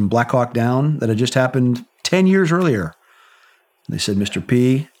vets from Black Hawk Down that had just happened 10 years earlier. And they said, "Mr.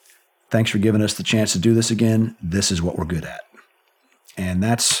 P, thanks for giving us the chance to do this again. This is what we're good at." And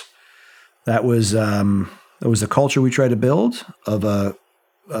that was the culture we tried to build of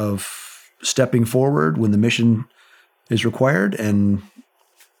stepping forward when the mission is required and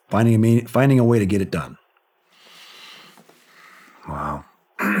finding a way to get it done. Wow.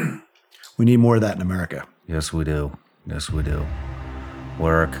 We need more of that in America. Yes, we do. Yes, we do.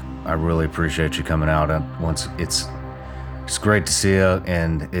 Well, Erik, I really appreciate you coming out. It's great to see you,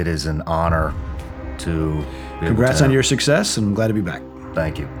 and it is an honor to be Congrats on your success, and I'm glad to be back.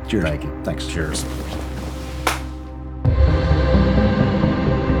 Thank you. Cheers. Thank you. Thanks. Cheers.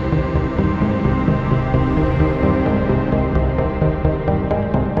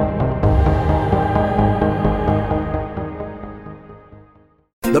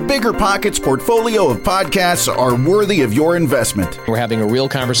 The Bigger Pockets portfolio of podcasts are worthy of your investment. We're having a real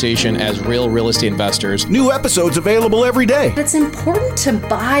conversation as real estate investors. New episodes available every day. It's important to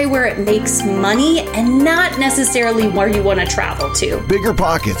buy where it makes money and not necessarily where you want to travel to. Bigger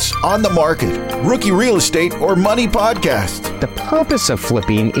Pockets, On the Market, Rookie Real Estate, or Money Podcast. The purpose of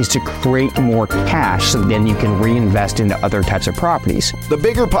flipping is to create more cash so then you can reinvest into other types of properties. The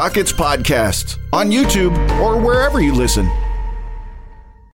Bigger Pockets Podcast, on YouTube or wherever you listen.